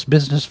been in this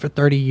business for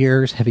 30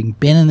 years, having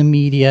been in the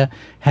media,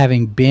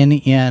 having been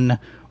in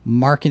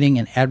marketing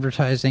and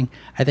advertising,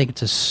 I think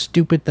it's a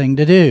stupid thing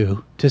to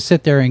do, to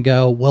sit there and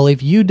go, well,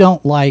 if you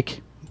don't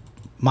like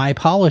my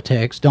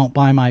politics, don't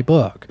buy my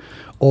book.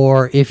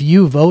 Or if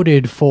you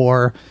voted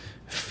for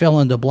fill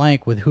in the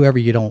blank with whoever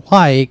you don't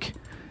like,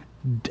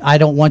 I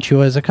don't want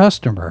you as a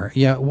customer.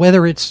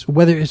 Whether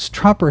it's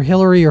Trump or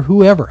Hillary or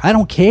whoever, I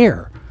don't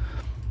care.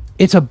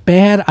 It's a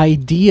bad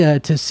idea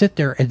to sit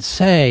there and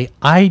say,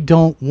 I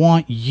don't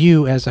want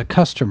you as a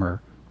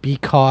customer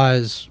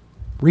because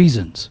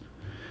reasons.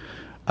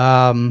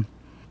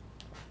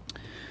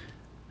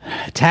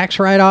 Tax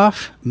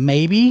write-off,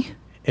 maybe,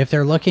 if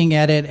they're looking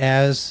at it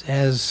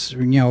as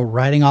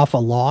writing off a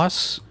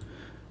loss,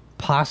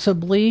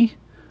 possibly.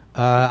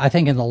 I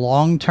think in the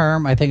long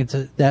term, I think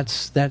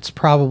that's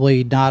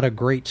probably not a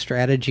great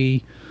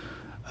strategy,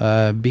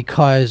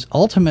 because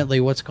ultimately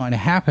what's going to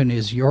happen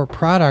is your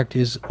product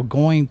is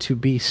going to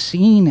be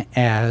seen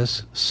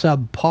as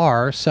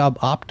subpar,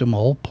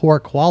 suboptimal, poor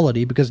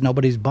quality, because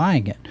nobody's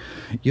buying it.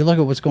 You look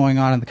at what's going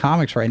on in the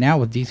comics right now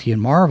with DC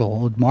and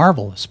Marvel, with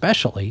Marvel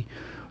especially,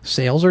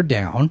 sales are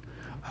down.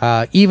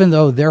 Even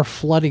though they're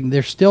flooding,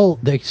 they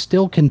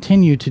still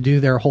continue to do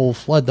their whole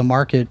flood the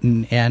market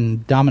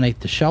and dominate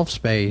the shelf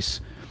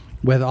space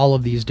with all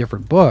of these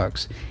different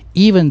books.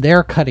 Even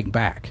they're cutting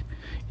back.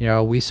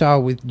 We saw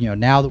with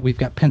now that we've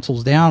got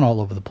pencils down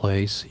all over the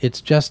place,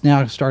 it's just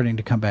now starting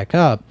to come back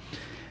up.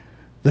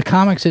 The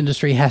comics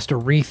industry has to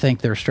rethink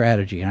their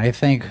strategy, and I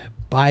think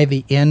by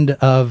the end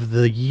of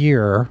the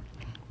year,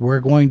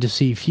 we're going to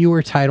see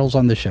fewer titles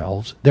on the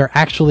shelves. They're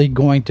actually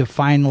going to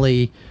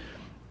finally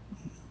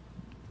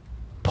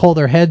pull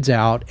their heads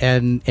out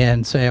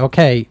and say,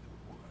 okay,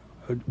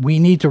 we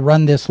need to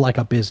run this like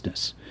a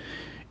business.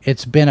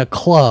 It's been a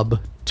club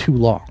too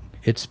long.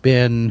 It's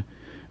been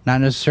not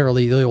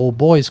necessarily the old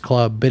boys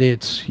club, but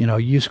it's,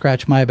 you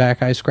scratch my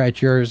back, I scratch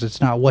yours.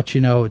 It's not what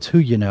you know, it's who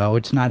you know.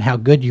 It's not how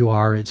good you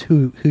are, it's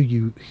who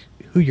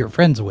you're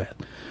friends with.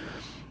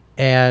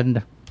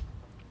 And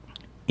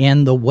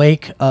in the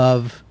wake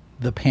of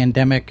the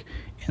pandemic,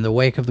 in the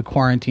wake of the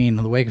quarantine,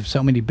 in the wake of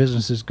so many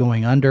businesses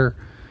going under,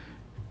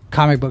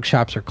 comic book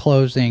shops are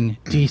closing,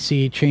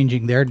 DC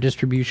changing their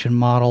distribution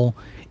model.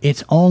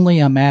 It's only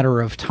a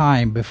matter of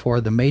time before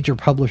the major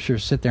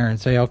publishers sit there and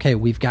say, okay,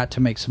 we've got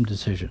to make some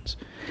decisions.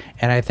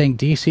 And I think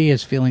DC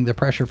is feeling the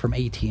pressure from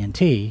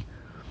AT&T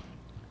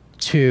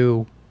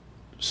to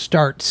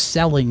start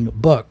selling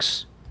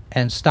books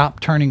and stop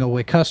turning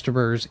away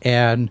customers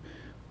and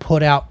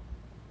put out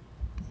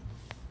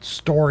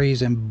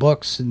stories and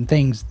books and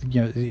things,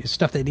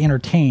 stuff that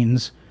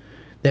entertains,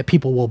 that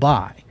people will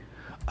buy.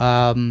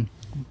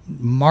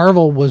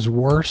 Marvel was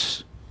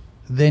worse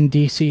than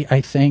DC,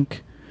 I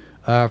think,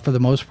 for the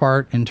most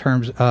part, in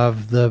terms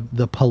of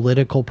the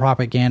political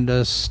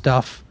propaganda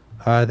stuff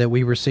that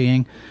we were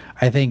seeing.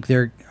 I think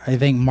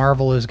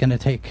Marvel is going to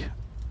take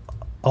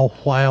a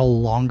while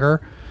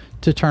longer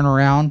to turn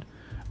around.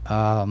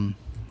 And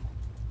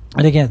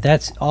again,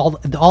 that's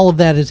all of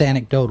that is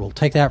anecdotal.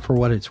 Take that for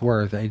what it's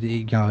worth.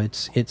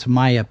 It's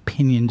my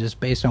opinion just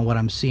based on what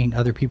I'm seeing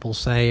other people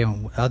say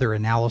and other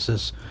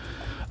analysis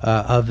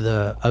of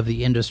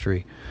the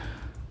industry.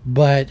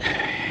 But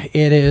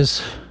it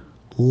is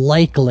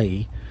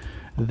likely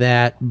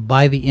that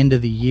by the end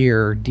of the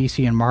year,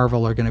 DC and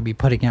Marvel are going to be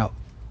putting out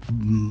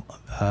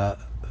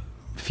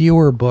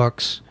fewer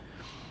books,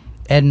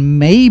 and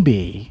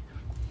maybe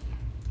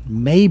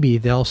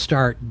they'll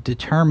start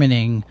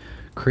determining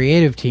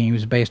creative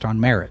teams based on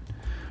merit.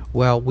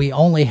 Well, we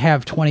only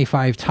have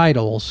 25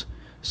 titles,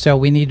 so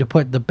we need to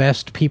put the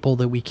best people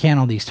that we can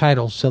on these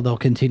titles so they'll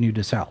continue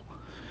to sell.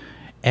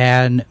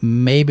 And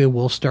maybe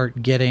we'll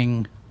start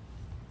getting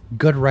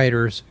good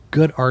writers,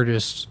 good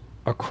artists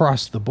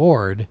across the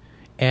board,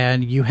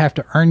 and you have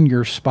to earn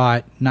your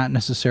spot, not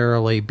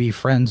necessarily be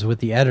friends with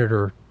the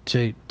editor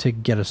to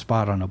get a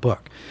spot on a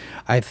book.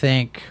 I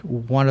think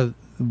one of,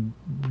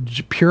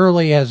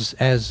 purely as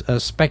a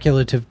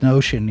speculative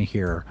notion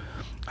here,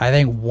 I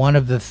think one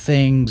of the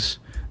things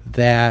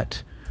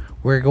that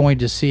we're going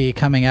to see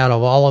coming out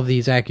of all of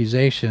these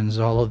accusations,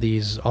 all of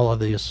these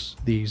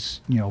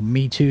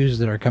Me Too's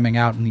that are coming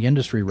out in the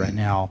industry right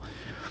now,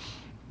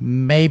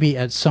 maybe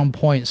at some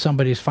point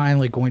somebody's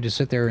finally going to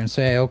sit there and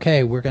say,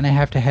 okay, we're going to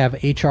have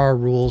HR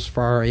rules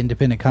for our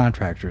independent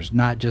contractors,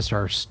 not just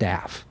our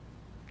staff.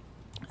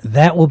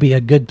 That will be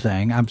a good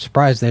thing. I'm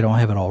surprised they don't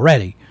have it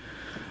already.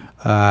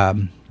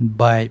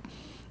 But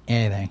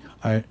anything,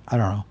 I don't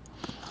know.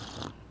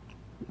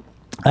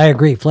 I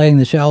agree. Flooding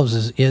the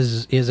shelves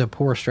is a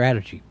poor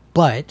strategy.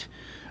 But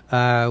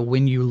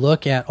when you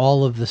look at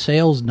all of the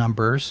sales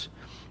numbers,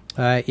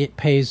 it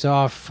pays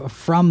off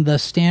from the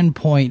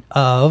standpoint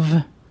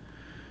of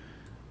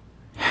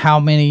how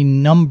many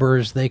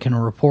numbers they can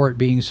report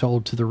being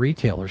sold to the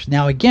retailers.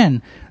 Now,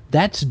 again,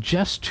 that's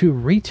just to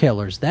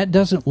retailers. That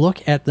doesn't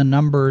look at the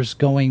numbers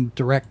going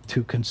direct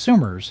to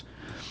consumers.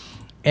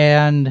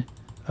 And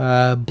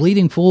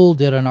Bleeding Fool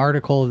did an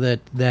article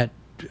that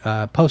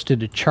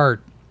posted a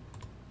chart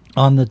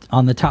on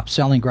the top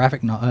selling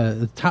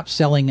top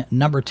selling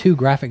number 2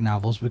 graphic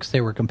novels, because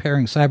they were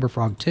comparing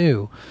Cyberfrog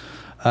 2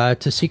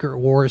 to Secret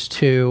Wars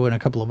 2 and a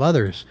couple of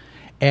others.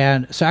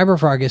 And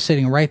Cyberfrog is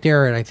sitting right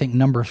there at, I think,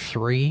 number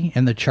 3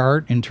 in the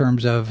chart in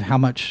terms of how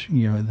much,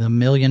 the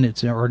million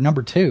it's, or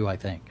number 2, I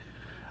think.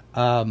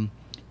 And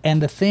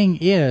the thing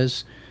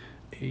is,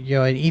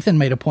 and Ethan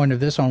made a point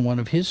of this on one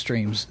of his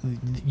streams,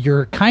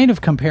 you're kind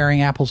of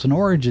comparing apples and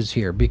oranges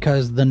here,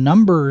 because the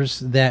numbers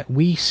that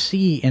we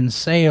see in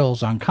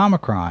sales on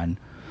Comic-Con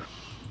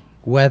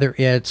whether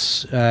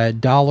it's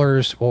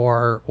dollars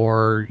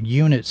or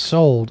units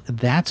sold,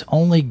 that's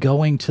only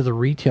going to the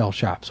retail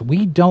shops.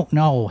 We don't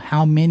know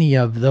how many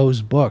of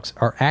those books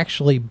are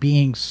actually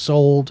being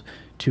sold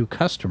to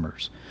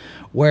customers.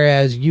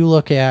 Whereas you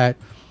look at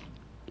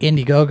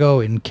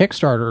Indiegogo and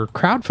Kickstarter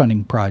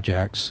crowdfunding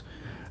projects,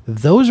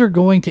 those are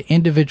going to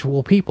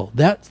individual people.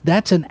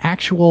 That's an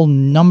actual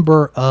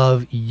number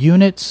of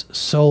units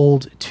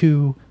sold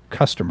to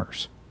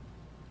customers.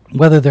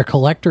 Whether they're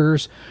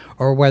collectors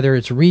or whether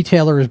it's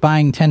retailers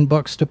buying 10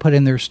 books to put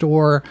in their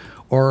store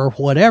or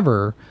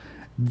whatever,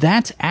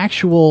 that's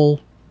actual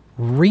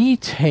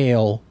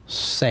retail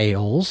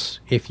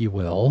sales, if you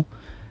will,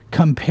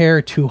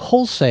 compared to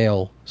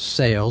wholesale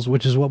sales,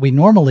 which is what we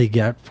normally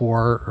get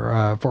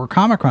for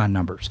Comic-Con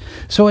numbers.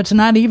 So it's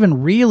not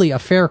even really a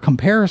fair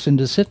comparison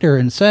to sit there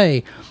and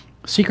say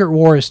Secret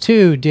Wars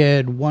 2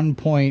 did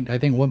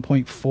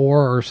 1.4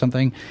 or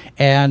something,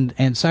 and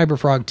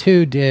Cyberfrog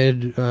 2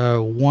 did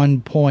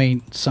 1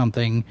 point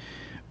something,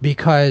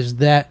 because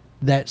that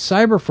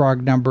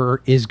Cyberfrog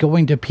number is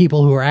going to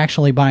people who are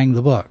actually buying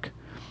the book,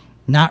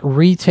 not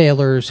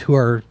retailers who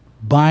are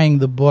buying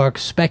the book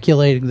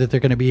speculating that they're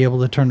going to be able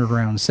to turn it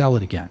around and sell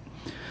it again.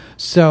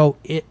 So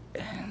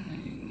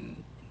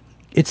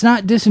it's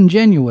not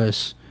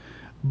disingenuous,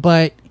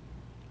 but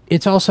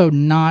it's also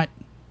not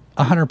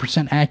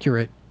 100%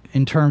 accurate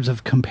in terms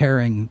of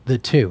comparing the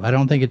two. I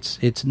don't think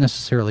it's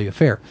necessarily a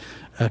fair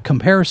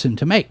comparison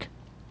to make.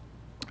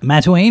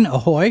 Matween,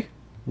 ahoy,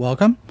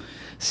 welcome.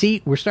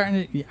 See, we're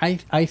starting to.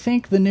 I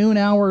think the noon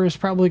hour is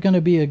probably going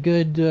to be a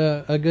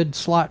good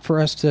slot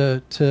for us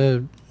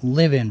to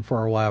live in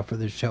for a while for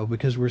this show,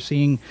 because we're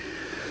seeing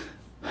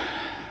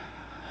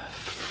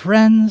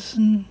friends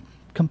and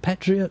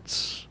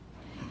compatriots.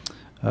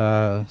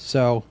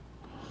 So.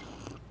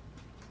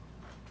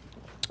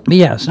 But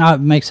yes, no,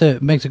 it makes a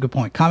good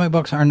point. Comic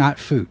books are not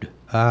food.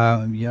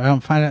 You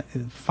don't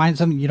find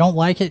something you don't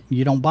like it,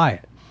 you don't buy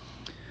it.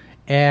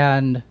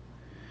 And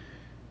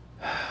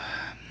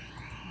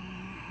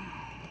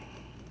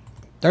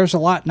there's a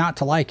lot not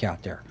to like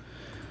out there.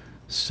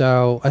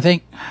 So I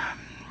think,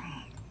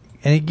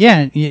 and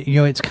again, you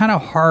know, it's kind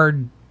of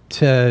hard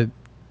to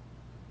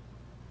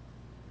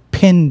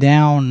pin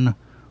down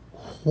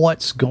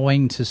what's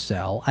going to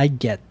sell. I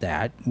get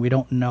that. We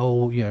don't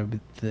know, you know, the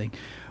thing.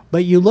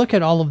 But you look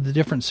at all of the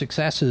different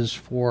successes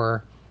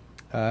for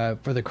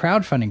the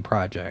crowdfunding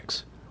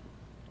projects,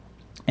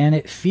 and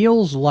it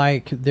feels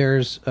like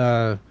there's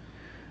a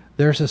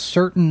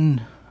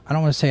certain, I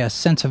don't want to say a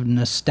sense of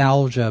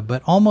nostalgia,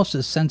 but almost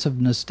a sense of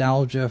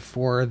nostalgia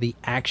for the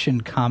Action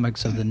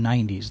Comics of the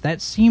 90s.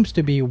 That seems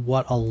to be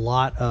what a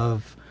lot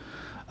of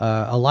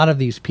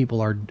these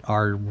people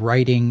are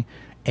writing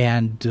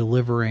and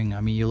delivering.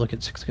 I mean, you look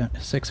at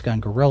Six Gun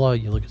Gorilla,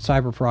 you look at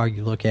Cyberfrog,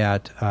 you look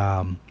at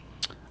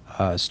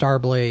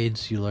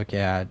Starblades, you look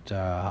at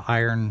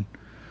Iron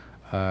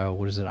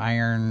Horse,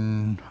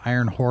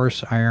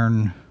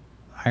 Iron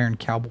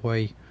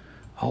Cowboy.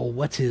 Oh,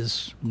 what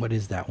is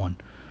that one?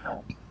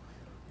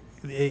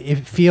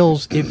 It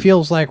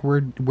feels like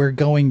we're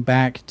going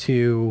back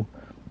to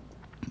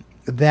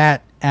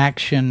that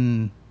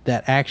action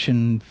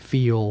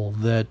feel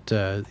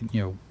that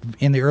you know,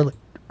 in the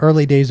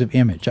early days of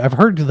Image. I've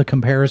heard the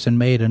comparison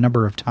made a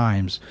number of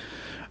times.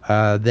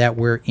 That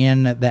we're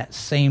in that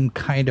same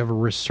kind of a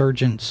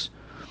resurgence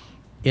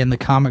in the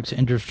comics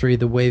industry,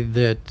 the way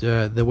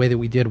that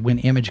we did when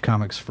Image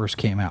Comics first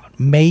came out.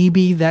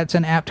 Maybe that's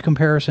an apt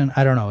comparison.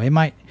 I don't know. It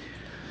might.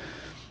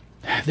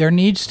 There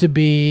needs to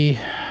be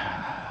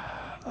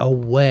a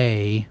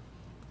way,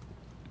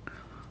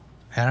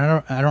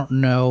 and I don't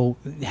know.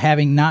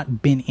 Having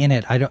not been in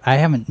it, I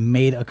haven't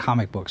made a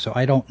comic book, so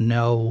I don't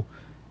know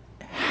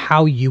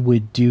how you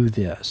would do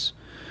this.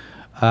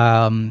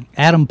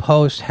 Adam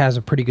Post has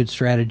a pretty good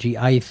strategy,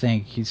 I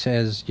think. He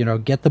says, you know,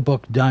 get the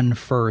book done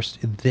first,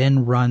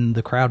 then run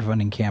the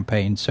crowdfunding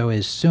campaign. So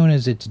as soon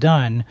as it's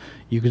done,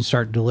 you can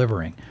start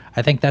delivering.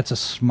 I think that's a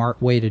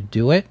smart way to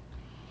do it.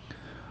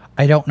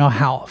 I don't know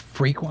how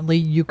frequently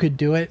you could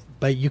do it,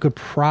 but you could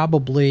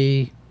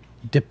probably,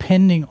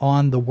 depending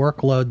on the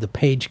workload, the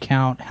page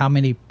count,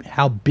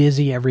 how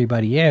busy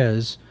everybody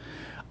is,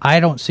 I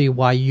don't see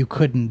why you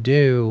couldn't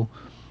do,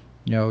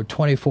 you know,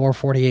 24,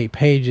 48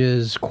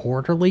 pages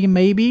quarterly,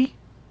 maybe.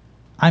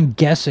 I'm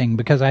guessing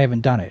because I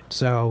haven't done it.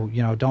 So,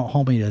 you know, don't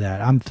hold me to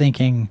that. I'm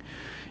thinking,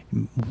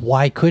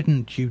 why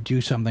couldn't you do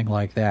something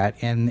like that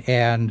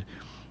and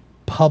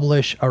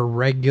publish a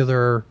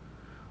regular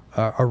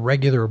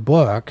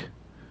book?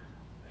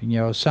 You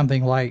know,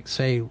 something like,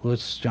 say,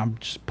 I'm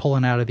just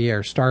pulling out of the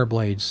air,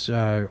 Starblades,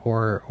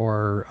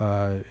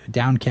 or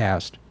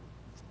Downcast,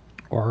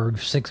 or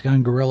Six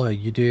Gun Gorilla.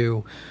 You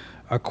do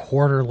a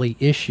quarterly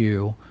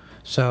issue.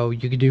 So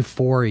you could do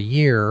 4 a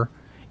year,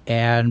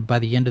 and by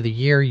the end of the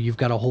year, you've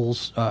got a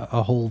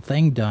whole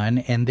thing done,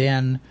 and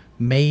then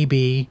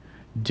maybe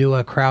do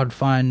a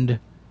crowdfund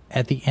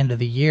at the end of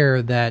the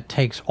year that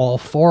takes all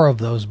 4 of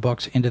those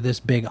books into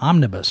this big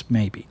omnibus.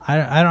 Maybe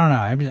I don't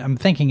know. I'm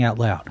thinking out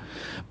loud,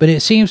 but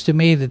it seems to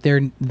me that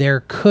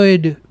there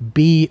could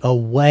be a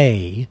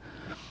way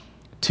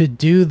to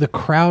do the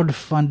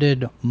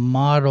crowd-funded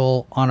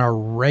model on a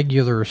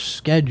regular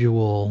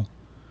schedule,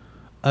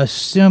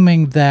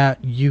 assuming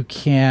that you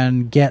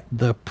can get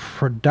the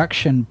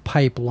production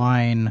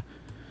pipeline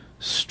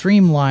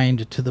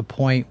streamlined to the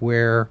point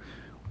where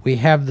we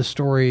have the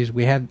stories,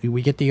 we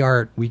get the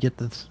art, we get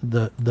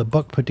the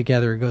book put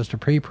together, it goes to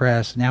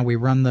pre-press. Now we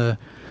run the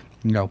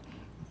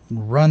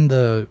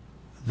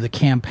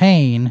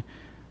campaign,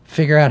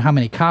 figure out how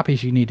many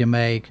copies you need to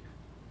make,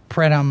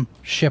 print them,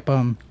 ship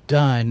them,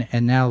 done,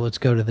 and now let's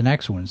go to the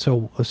next one.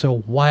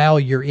 So while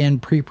you're in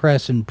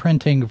pre-press and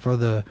printing for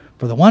the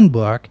one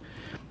book,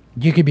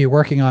 you could be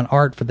working on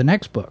art for the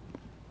next book.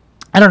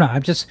 I don't know.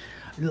 I'm just,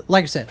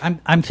 like I said,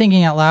 I'm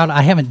thinking out loud.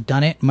 I haven't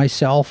done it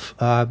myself.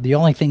 The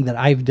only thing that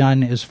I've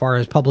done as far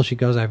as publishing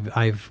goes,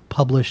 I've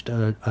published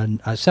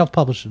I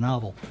self-published a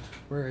novel.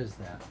 Where is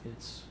that?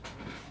 It's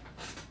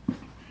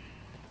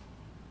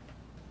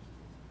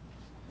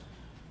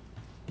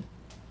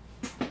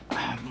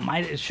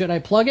should I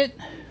plug it?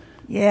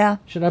 Yeah.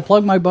 Should I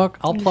plug my book?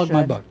 I'll You plug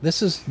my should. book.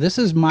 This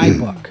is my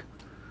book,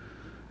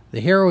 The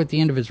Hero at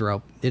the End of His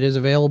Rope. It is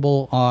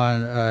available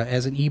on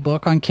as an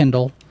ebook on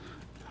Kindle.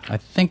 I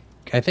think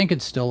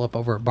it's still up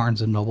over at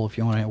Barnes & Noble if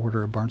you want to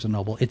order at Barnes &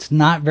 Noble. It's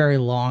not very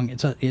long.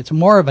 It's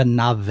more of a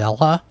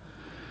novella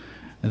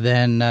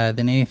than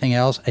anything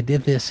else. I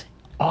did this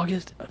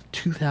August of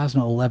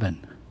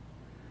 2011.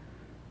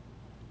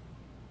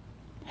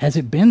 Has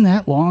it been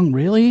that long,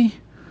 really?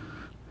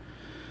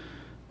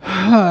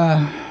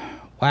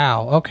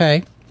 Wow,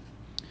 okay.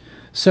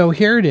 So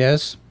here it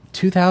is,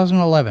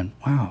 2011.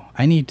 Wow,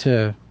 I need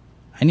to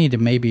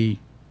maybe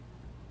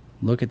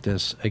look at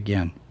this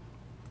again.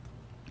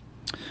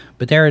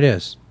 But there it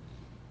is.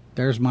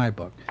 There's my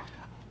book.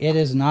 It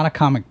is not a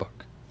comic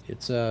book.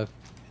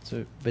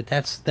 But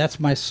that's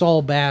my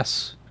Saul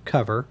Bass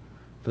cover.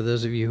 For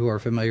those of you who are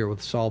familiar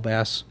with Saul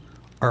Bass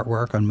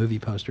artwork on movie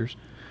posters,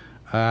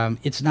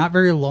 it's not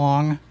very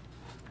long.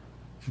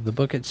 The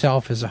book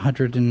itself is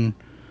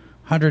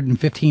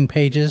 115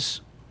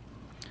 pages.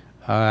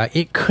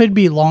 It could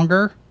be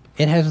longer.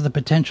 It has the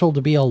potential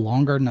to be a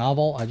longer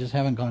novel. I just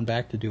haven't gone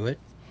back to do it.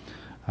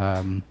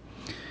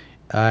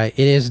 It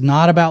is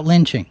not about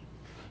lynching.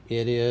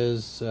 It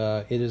is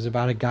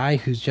about a guy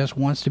who just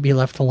wants to be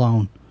left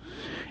alone,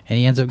 and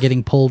he ends up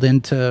getting pulled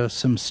into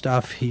some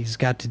stuff he's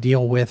got to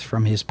deal with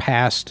from his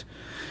past.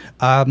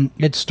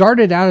 It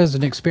started out as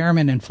an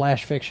experiment in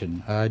flash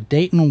fiction.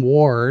 Dayton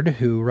Ward,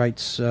 who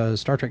writes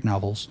Star Trek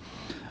novels,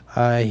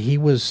 he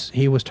was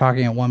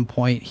talking at one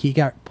point. He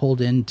got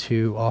pulled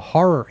into a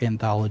horror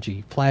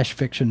anthology, flash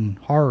fiction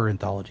horror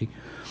anthology.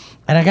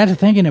 And I got to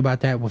thinking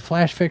about that. With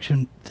flash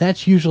fiction,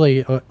 that's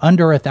usually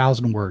under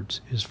 1,000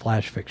 words is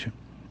flash fiction.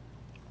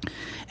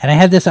 And I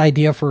had this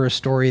idea for a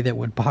story that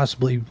would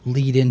possibly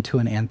lead into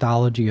an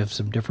anthology of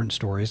some different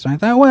stories. And I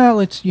thought, well,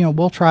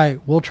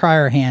 we'll try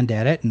our hand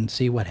at it and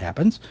see what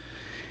happens.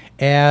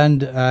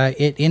 And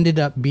it ended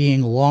up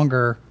being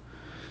longer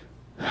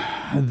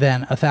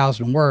than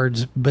 1,000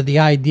 words. But the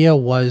idea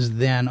was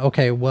then,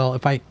 okay, well,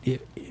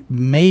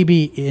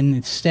 maybe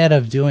instead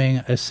of doing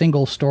a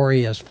single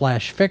story as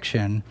flash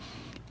fiction,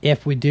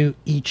 if we do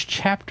each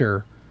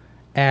chapter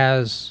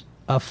as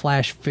a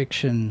flash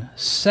fiction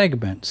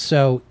segment.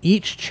 So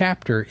each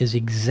chapter is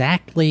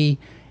exactly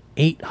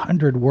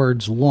 800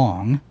 words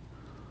long,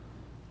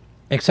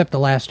 except the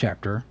last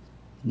chapter,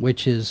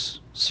 which is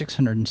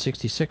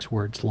 666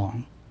 words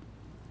long.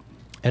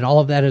 And all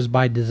of that is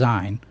by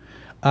design.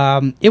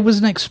 It was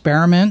an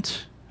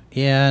experiment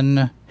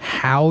in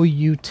how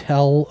you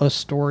tell a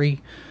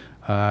story.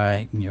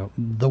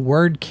 The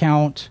word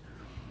count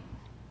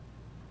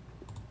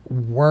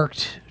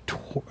worked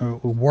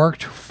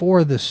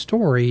for the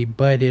story,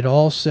 but it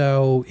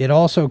also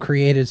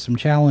created some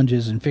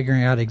challenges in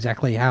figuring out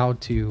exactly how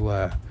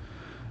to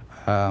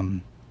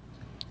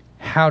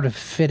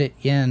fit it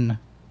in,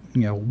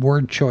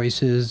 word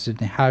choices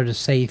and how to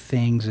say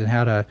things and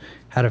how to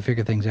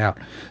figure things out.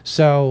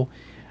 So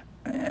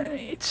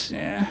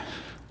I've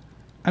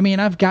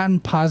gotten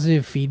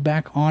positive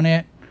feedback on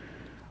it.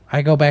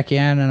 I go back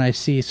in and I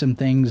see some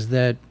things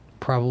that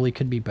probably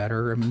could be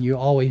better. I mean, you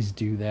always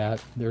do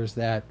that. There's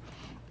that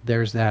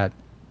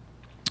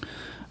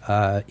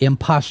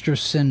imposter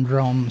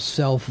syndrome,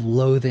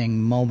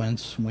 self-loathing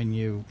moments when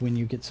you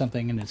get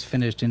something and it's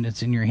finished and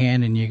it's in your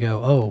hand and you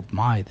go, oh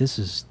my, this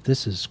is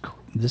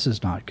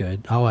not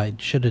good. Oh, I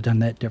should have done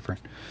that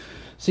different.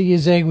 So you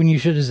zag when you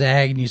should have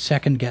zagged, and you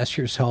second guess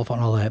yourself on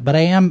all that. But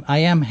I am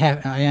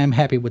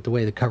happy with the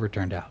way the cover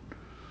turned out.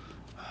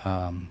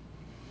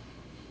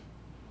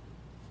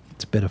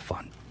 It's a bit of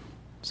fun.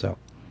 So.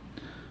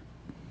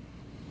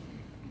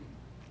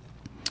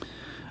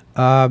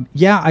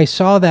 I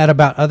saw that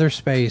about Other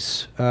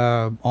Space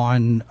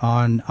on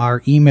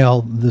our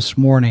email this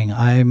morning.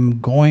 I'm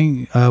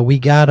going. We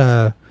got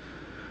a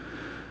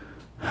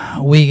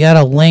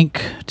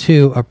link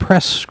to a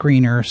press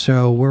screener,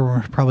 so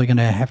we're probably going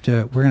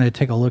to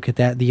take a look at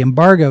that. The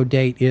embargo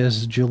date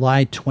is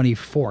July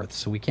 24th,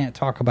 so we can't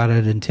talk about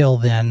it until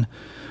then.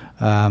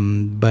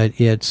 But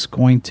it's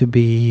going to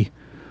be.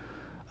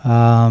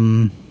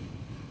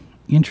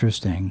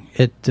 interesting.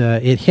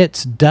 It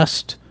hits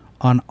dust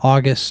on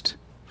August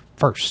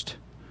 1st.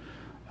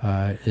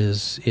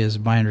 Is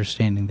my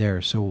understanding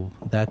there. So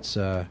that's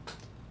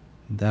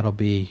that'll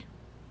be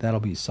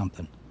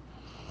something.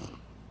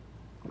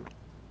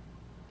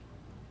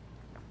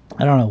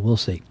 I don't know. We'll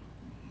see.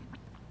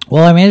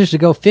 Well, I managed to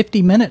go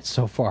 50 minutes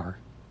so far.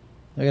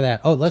 Look at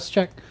that. Oh, let's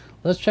check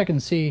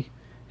and see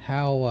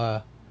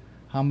how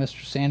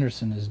Mr.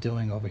 Sanderson is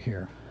doing over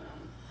here.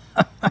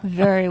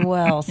 Very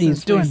well.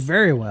 He's doing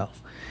very well.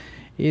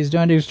 He's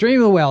doing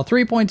extremely well.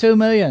 3.2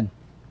 million.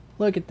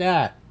 Look at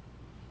that.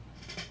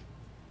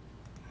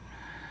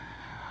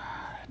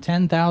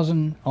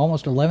 10,000,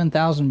 almost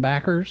 11,000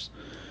 backers.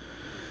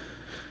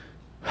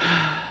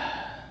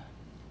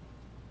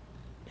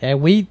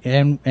 And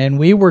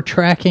we were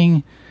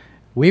tracking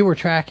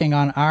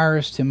on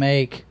ours to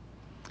make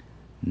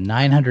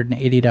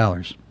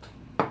 $980.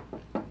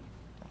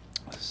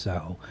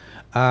 So,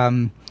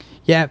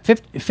 yeah,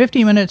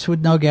 50 minutes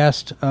with no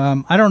guest.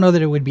 I don't know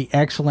that it would be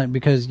excellent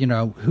because, you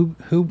know,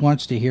 who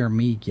wants to hear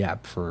me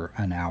yap for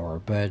an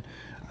hour? But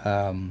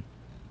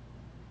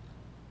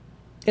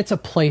it's a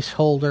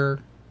placeholder.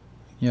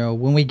 You know,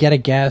 when we get a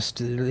guest,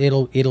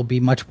 it'll be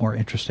much more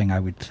interesting, I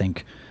would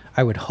think.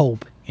 I would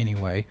hope,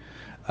 anyway.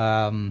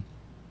 You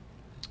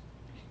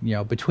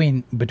know,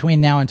 between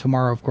now and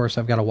tomorrow, of course,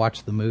 I've got to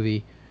watch the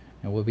movie,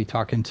 and we'll be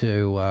talking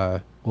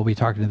to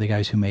the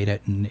guys who made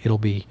it, and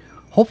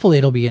hopefully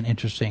it'll be an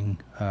interesting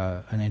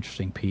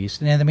piece.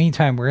 And in the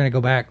meantime, we're going to go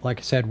back. Like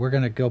I said, we're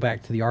going to go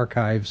back to the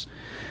archives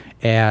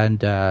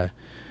and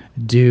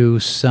do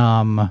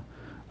some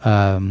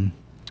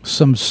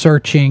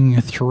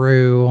searching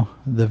through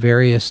the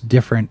various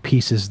different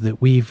pieces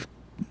that we've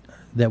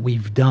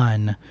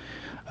done.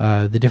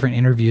 The different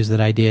interviews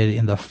that I did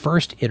in the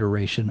first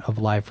iteration of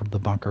Live from the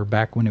Bunker,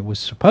 back when it was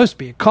supposed to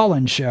be a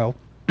call-in show.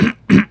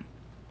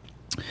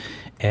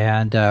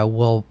 And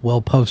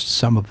we'll post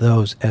some of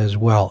those as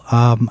well.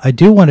 I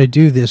do want to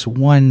do this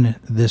one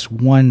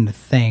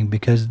thing,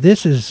 because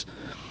this is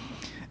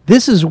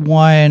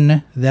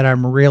one that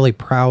I'm really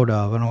proud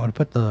of, and I'm going to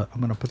put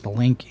the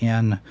link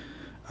in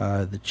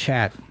the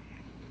chat.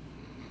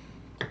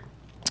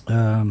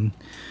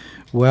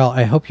 Well,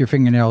 I hope your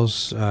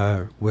fingernails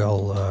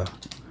will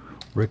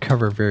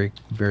recover very,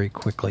 very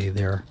quickly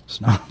there,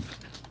 Snuff.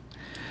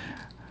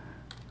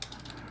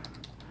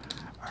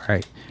 All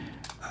right.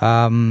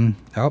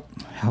 Oh,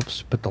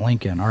 helps put the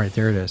link in. All right,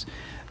 there it is.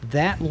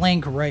 That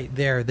link right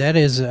there, that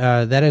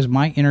is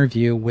my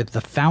interview with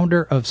the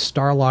founder of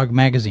Starlog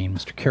Magazine,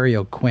 Mr. Kerry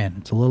O'Quinn.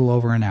 It's a little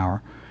over an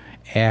hour,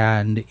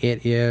 and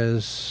it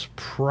is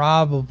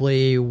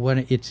probably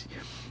when it's,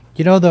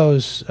 you know,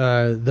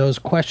 those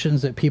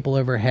questions that people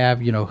ever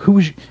have. You know,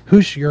 who's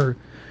your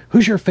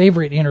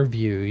favorite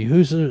interview?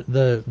 Who's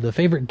the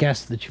favorite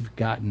guest that you've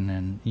gotten,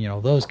 and you know,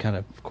 those kind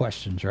of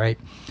questions, right?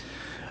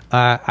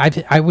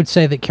 I would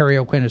say that Kerry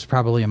O'Quinn is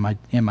probably in my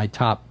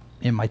top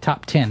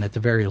 10 at the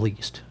very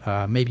least,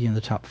 maybe in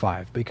the top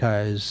 5,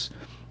 because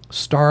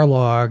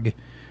Starlog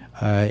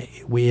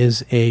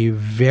is a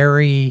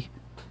very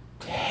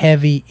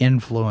heavy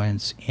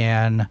influence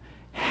in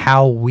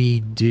how we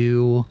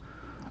do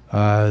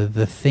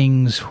the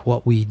things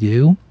what we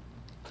do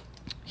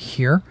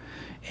here,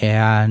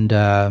 and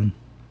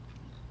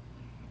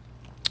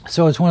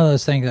so it's one of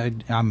those things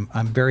that I'm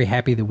very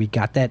happy that we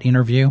got that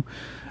interview.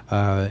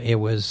 It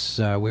was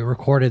we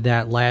recorded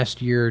that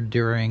last year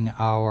during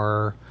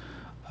our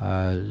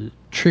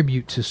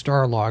tribute to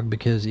Starlog,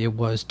 because it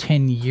was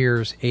 10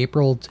 years.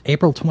 April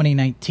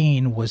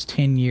 2019 was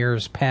 10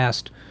 years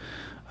past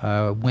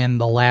when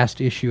the last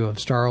issue of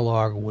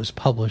Starlog was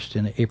published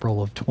in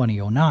April of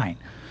 2009.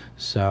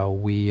 So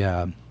we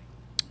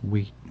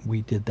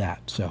did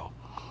that. So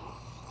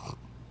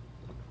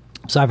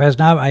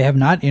I have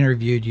not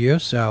interviewed you.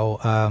 So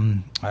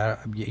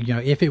you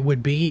know, if it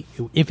would be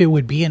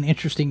an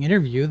interesting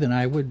interview, then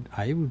I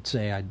would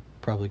say I'd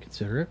probably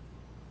consider it.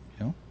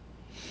 You know,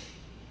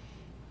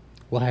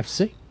 we'll have to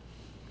see.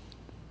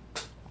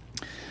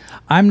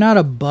 I'm not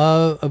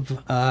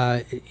above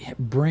there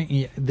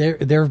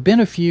have been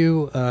a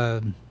few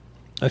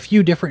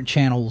different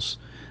channels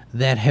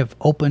that have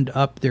opened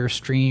up their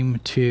stream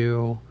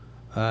to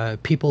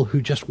people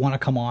who just want to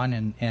come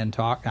on and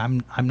talk.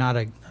 I'm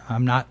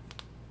not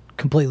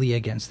completely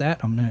against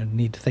that. I'm going to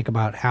need to think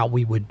about how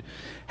we would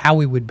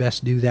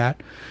best do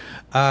that,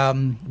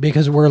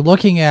 because we're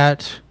looking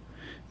at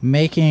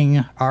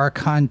making our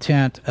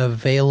content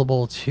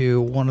available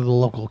to one of the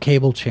local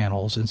cable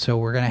channels, and so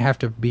we're going to have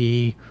to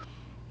be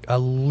a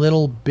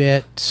little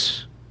bit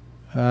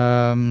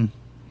a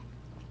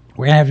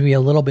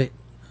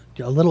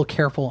little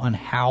careful on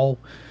how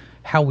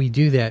we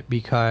do that,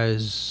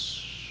 because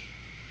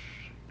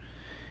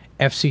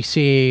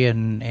FCC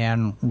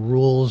and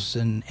rules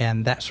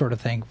and that sort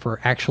of thing for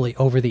actually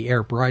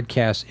over-the-air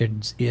broadcast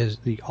is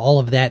all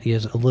of that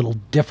is a little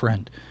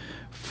different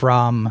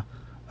from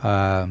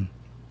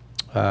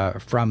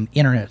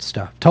internet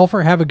stuff.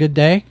 Topher, have a good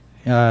day.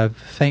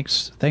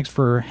 Thanks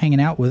for hanging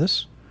out with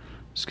us.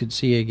 It's good to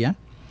see you again.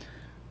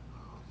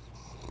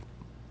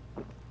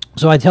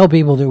 So I tell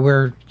people that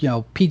we're,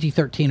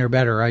 PG-13 or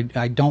better.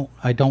 I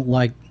don't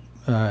like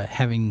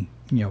having,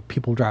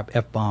 people drop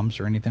F-bombs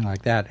or anything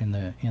like that in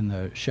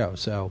the show.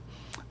 So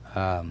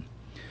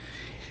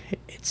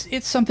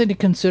it's something to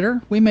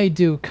consider. We may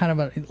do kind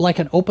of like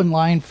an open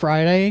line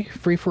Friday,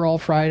 free for all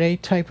Friday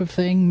type of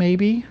thing,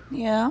 maybe.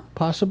 Yeah,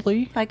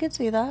 Possibly. I could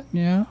see that.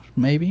 Yeah,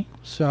 maybe.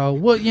 So,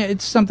 well, yeah,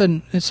 it's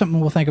something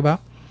we'll think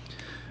about.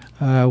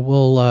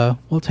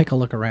 We'll take a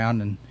look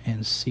around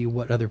and see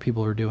what other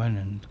people are doing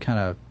and kind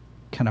of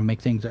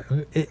make things.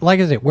 Like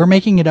I said, we're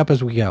making it up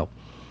as we go,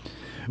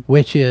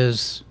 which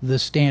is the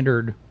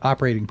standard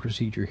operating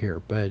procedure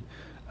here. But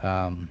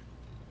yeah,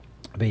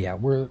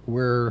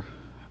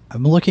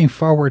 I'm looking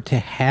forward to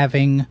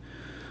having.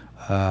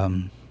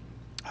 I'm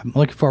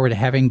looking forward to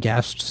having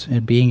guests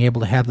and being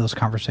able to have those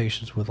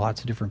conversations with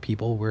lots of different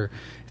people. We're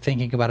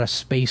thinking about a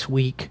space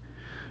week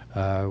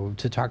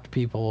to talk to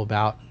people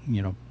about,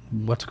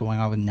 what's going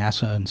on with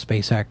NASA and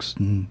SpaceX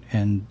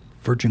and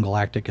Virgin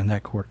Galactic and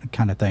that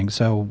kind of thing.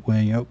 So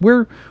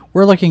we're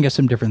looking at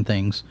some different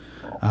things.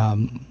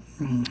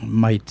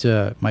 Might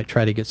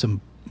try to get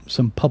some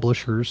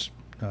publishers.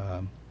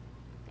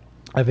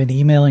 I've been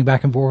emailing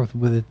back and forth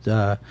with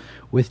Dan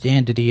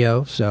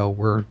DiDio, so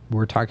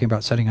we're talking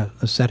about setting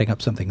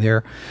up something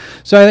there.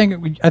 So I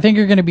think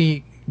you're going to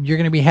be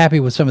happy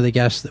with some of the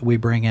guests that we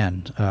bring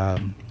in.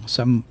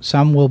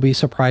 Some will be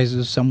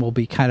surprises, some will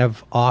be kind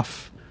of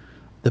off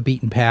the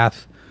beaten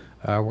path.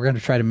 We're going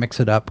to try to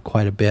mix it up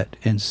quite a bit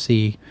and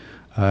see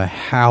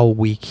how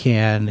we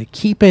can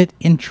keep it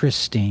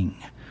interesting.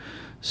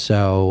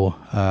 So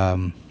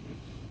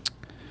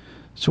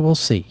we'll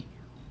see.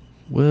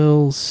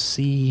 We'll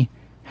see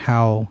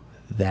how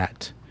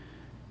that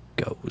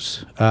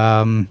goes.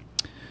 One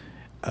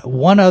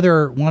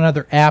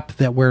other app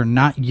that we're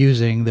not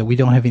using, that we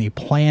don't have any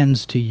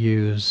plans to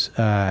use,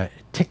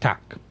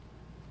 TikTok.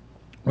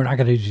 We're not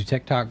going to do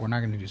TikTok. We're not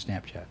going to do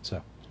Snapchat.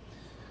 So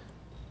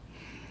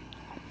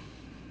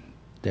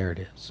there it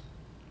is.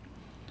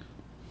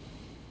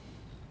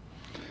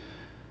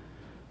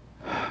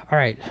 All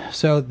right,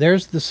 so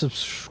there's the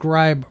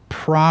subscribe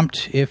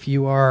prompt. If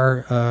you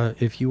are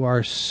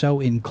so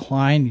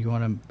inclined, you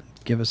want to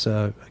give us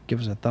a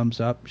thumbs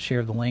up,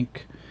 share the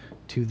link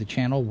to the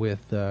channel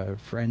with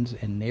friends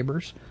and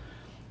neighbors.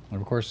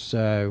 And of course,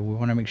 we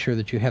want to make sure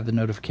that you have the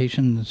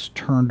notifications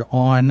turned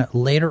on.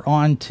 Later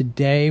on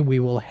today, we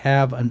will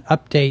have an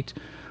update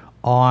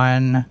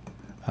on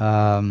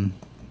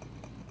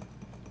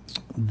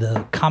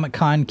the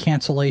Comic-Con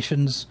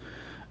cancellations.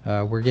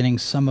 We're getting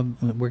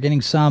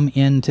some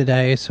in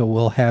today, so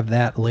we'll have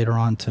that later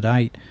on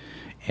tonight.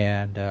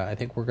 And I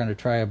think we're going to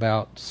try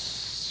about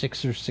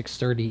 6 or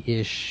 6:30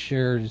 ish,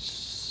 or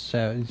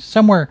so,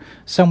 somewhere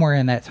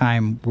in that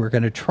time. We're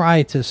going to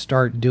try to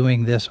start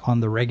doing this on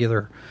the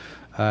regular,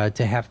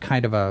 to have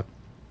kind of a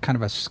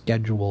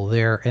schedule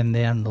there. And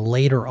then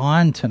later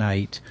on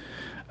tonight,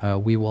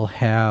 we will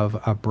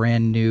have a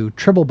brand new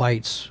Tribble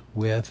Bites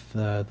with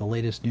the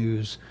latest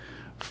news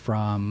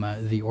from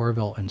the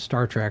Orville and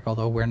Star Trek,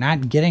 although we're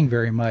not getting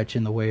very much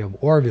in the way of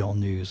Orville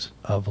news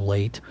of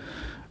late.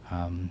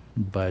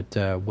 But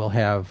we'll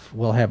have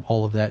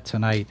all of that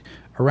tonight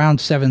around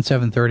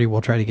 7:30.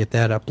 We'll try to get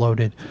that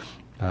uploaded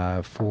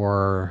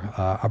for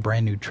a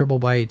brand new Tribble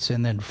Bites,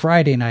 and then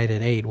Friday night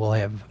at 8 we'll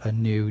have a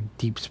new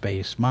Deep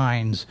Space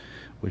Mines,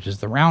 which is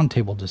the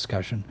roundtable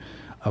discussion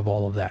of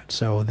all of that.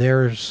 So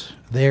there's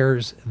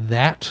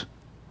that.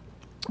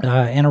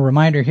 And a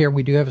reminder here,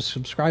 we do have a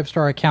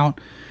Subscribestar account.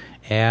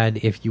 And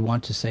if you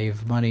want to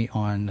save money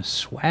on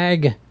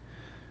swag,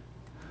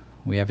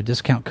 we have a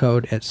discount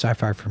code at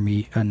Sci-Fi for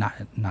Me.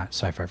 Not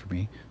Sci-Fi for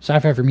Me.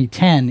 Sci-Fi for Me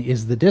 10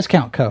 is the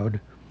discount code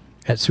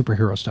at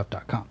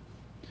superherostuff.com.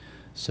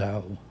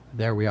 So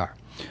there we are.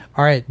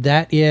 All right,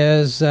 that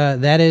is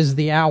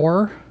the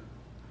hour.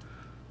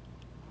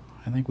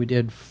 I think we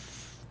did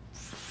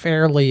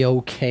fairly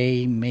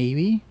okay,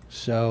 maybe.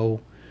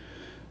 So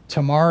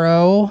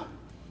tomorrow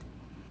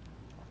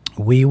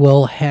we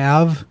will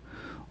have.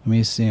 Let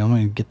me see. I'm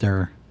going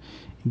to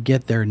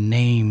get their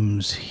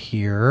names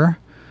here.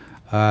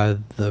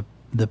 The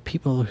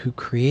people who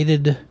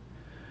created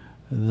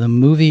the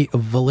movie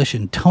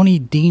Volition: Tony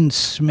Dean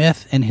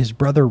Smith and his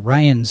brother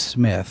Ryan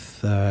Smith.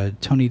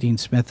 Tony Dean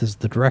Smith is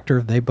the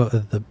director. Both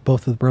of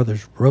the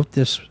brothers wrote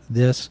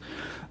this.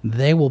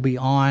 They will be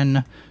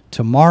on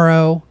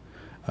tomorrow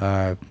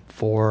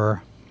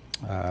for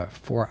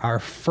our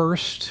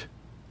first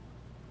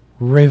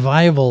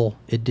revival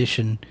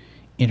edition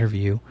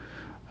interview.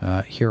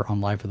 Here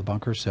on Live for the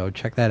Bunker, so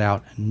check that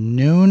out.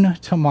 Noon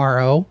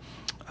tomorrow.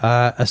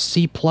 A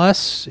C+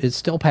 is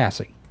still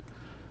passing,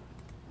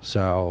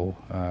 so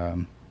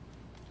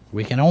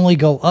we can only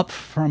go up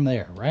from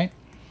there, right?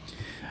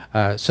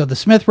 So the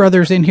Smith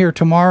brothers in here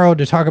tomorrow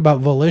to talk about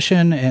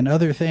Volition and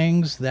other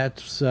things.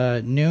 That's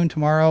noon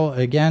tomorrow.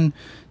 Again,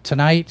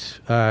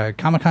 tonight,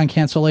 Comic-Con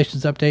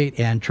cancellations update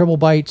and Tribble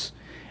Bites,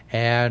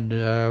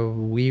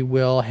 and we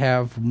will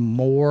have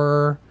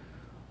more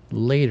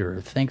later.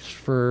 Thanks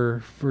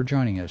for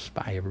joining us.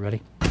 Bye,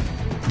 everybody.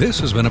 This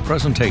has been a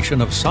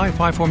presentation of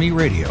Sci-Fi for Me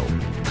Radio.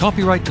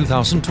 Copyright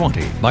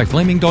 2020 by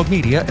Flaming Dog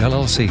Media,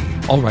 LLC.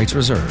 All rights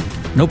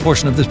reserved. No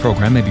portion of this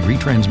program may be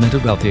retransmitted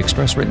without the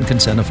express written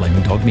consent of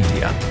Flaming Dog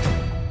Media.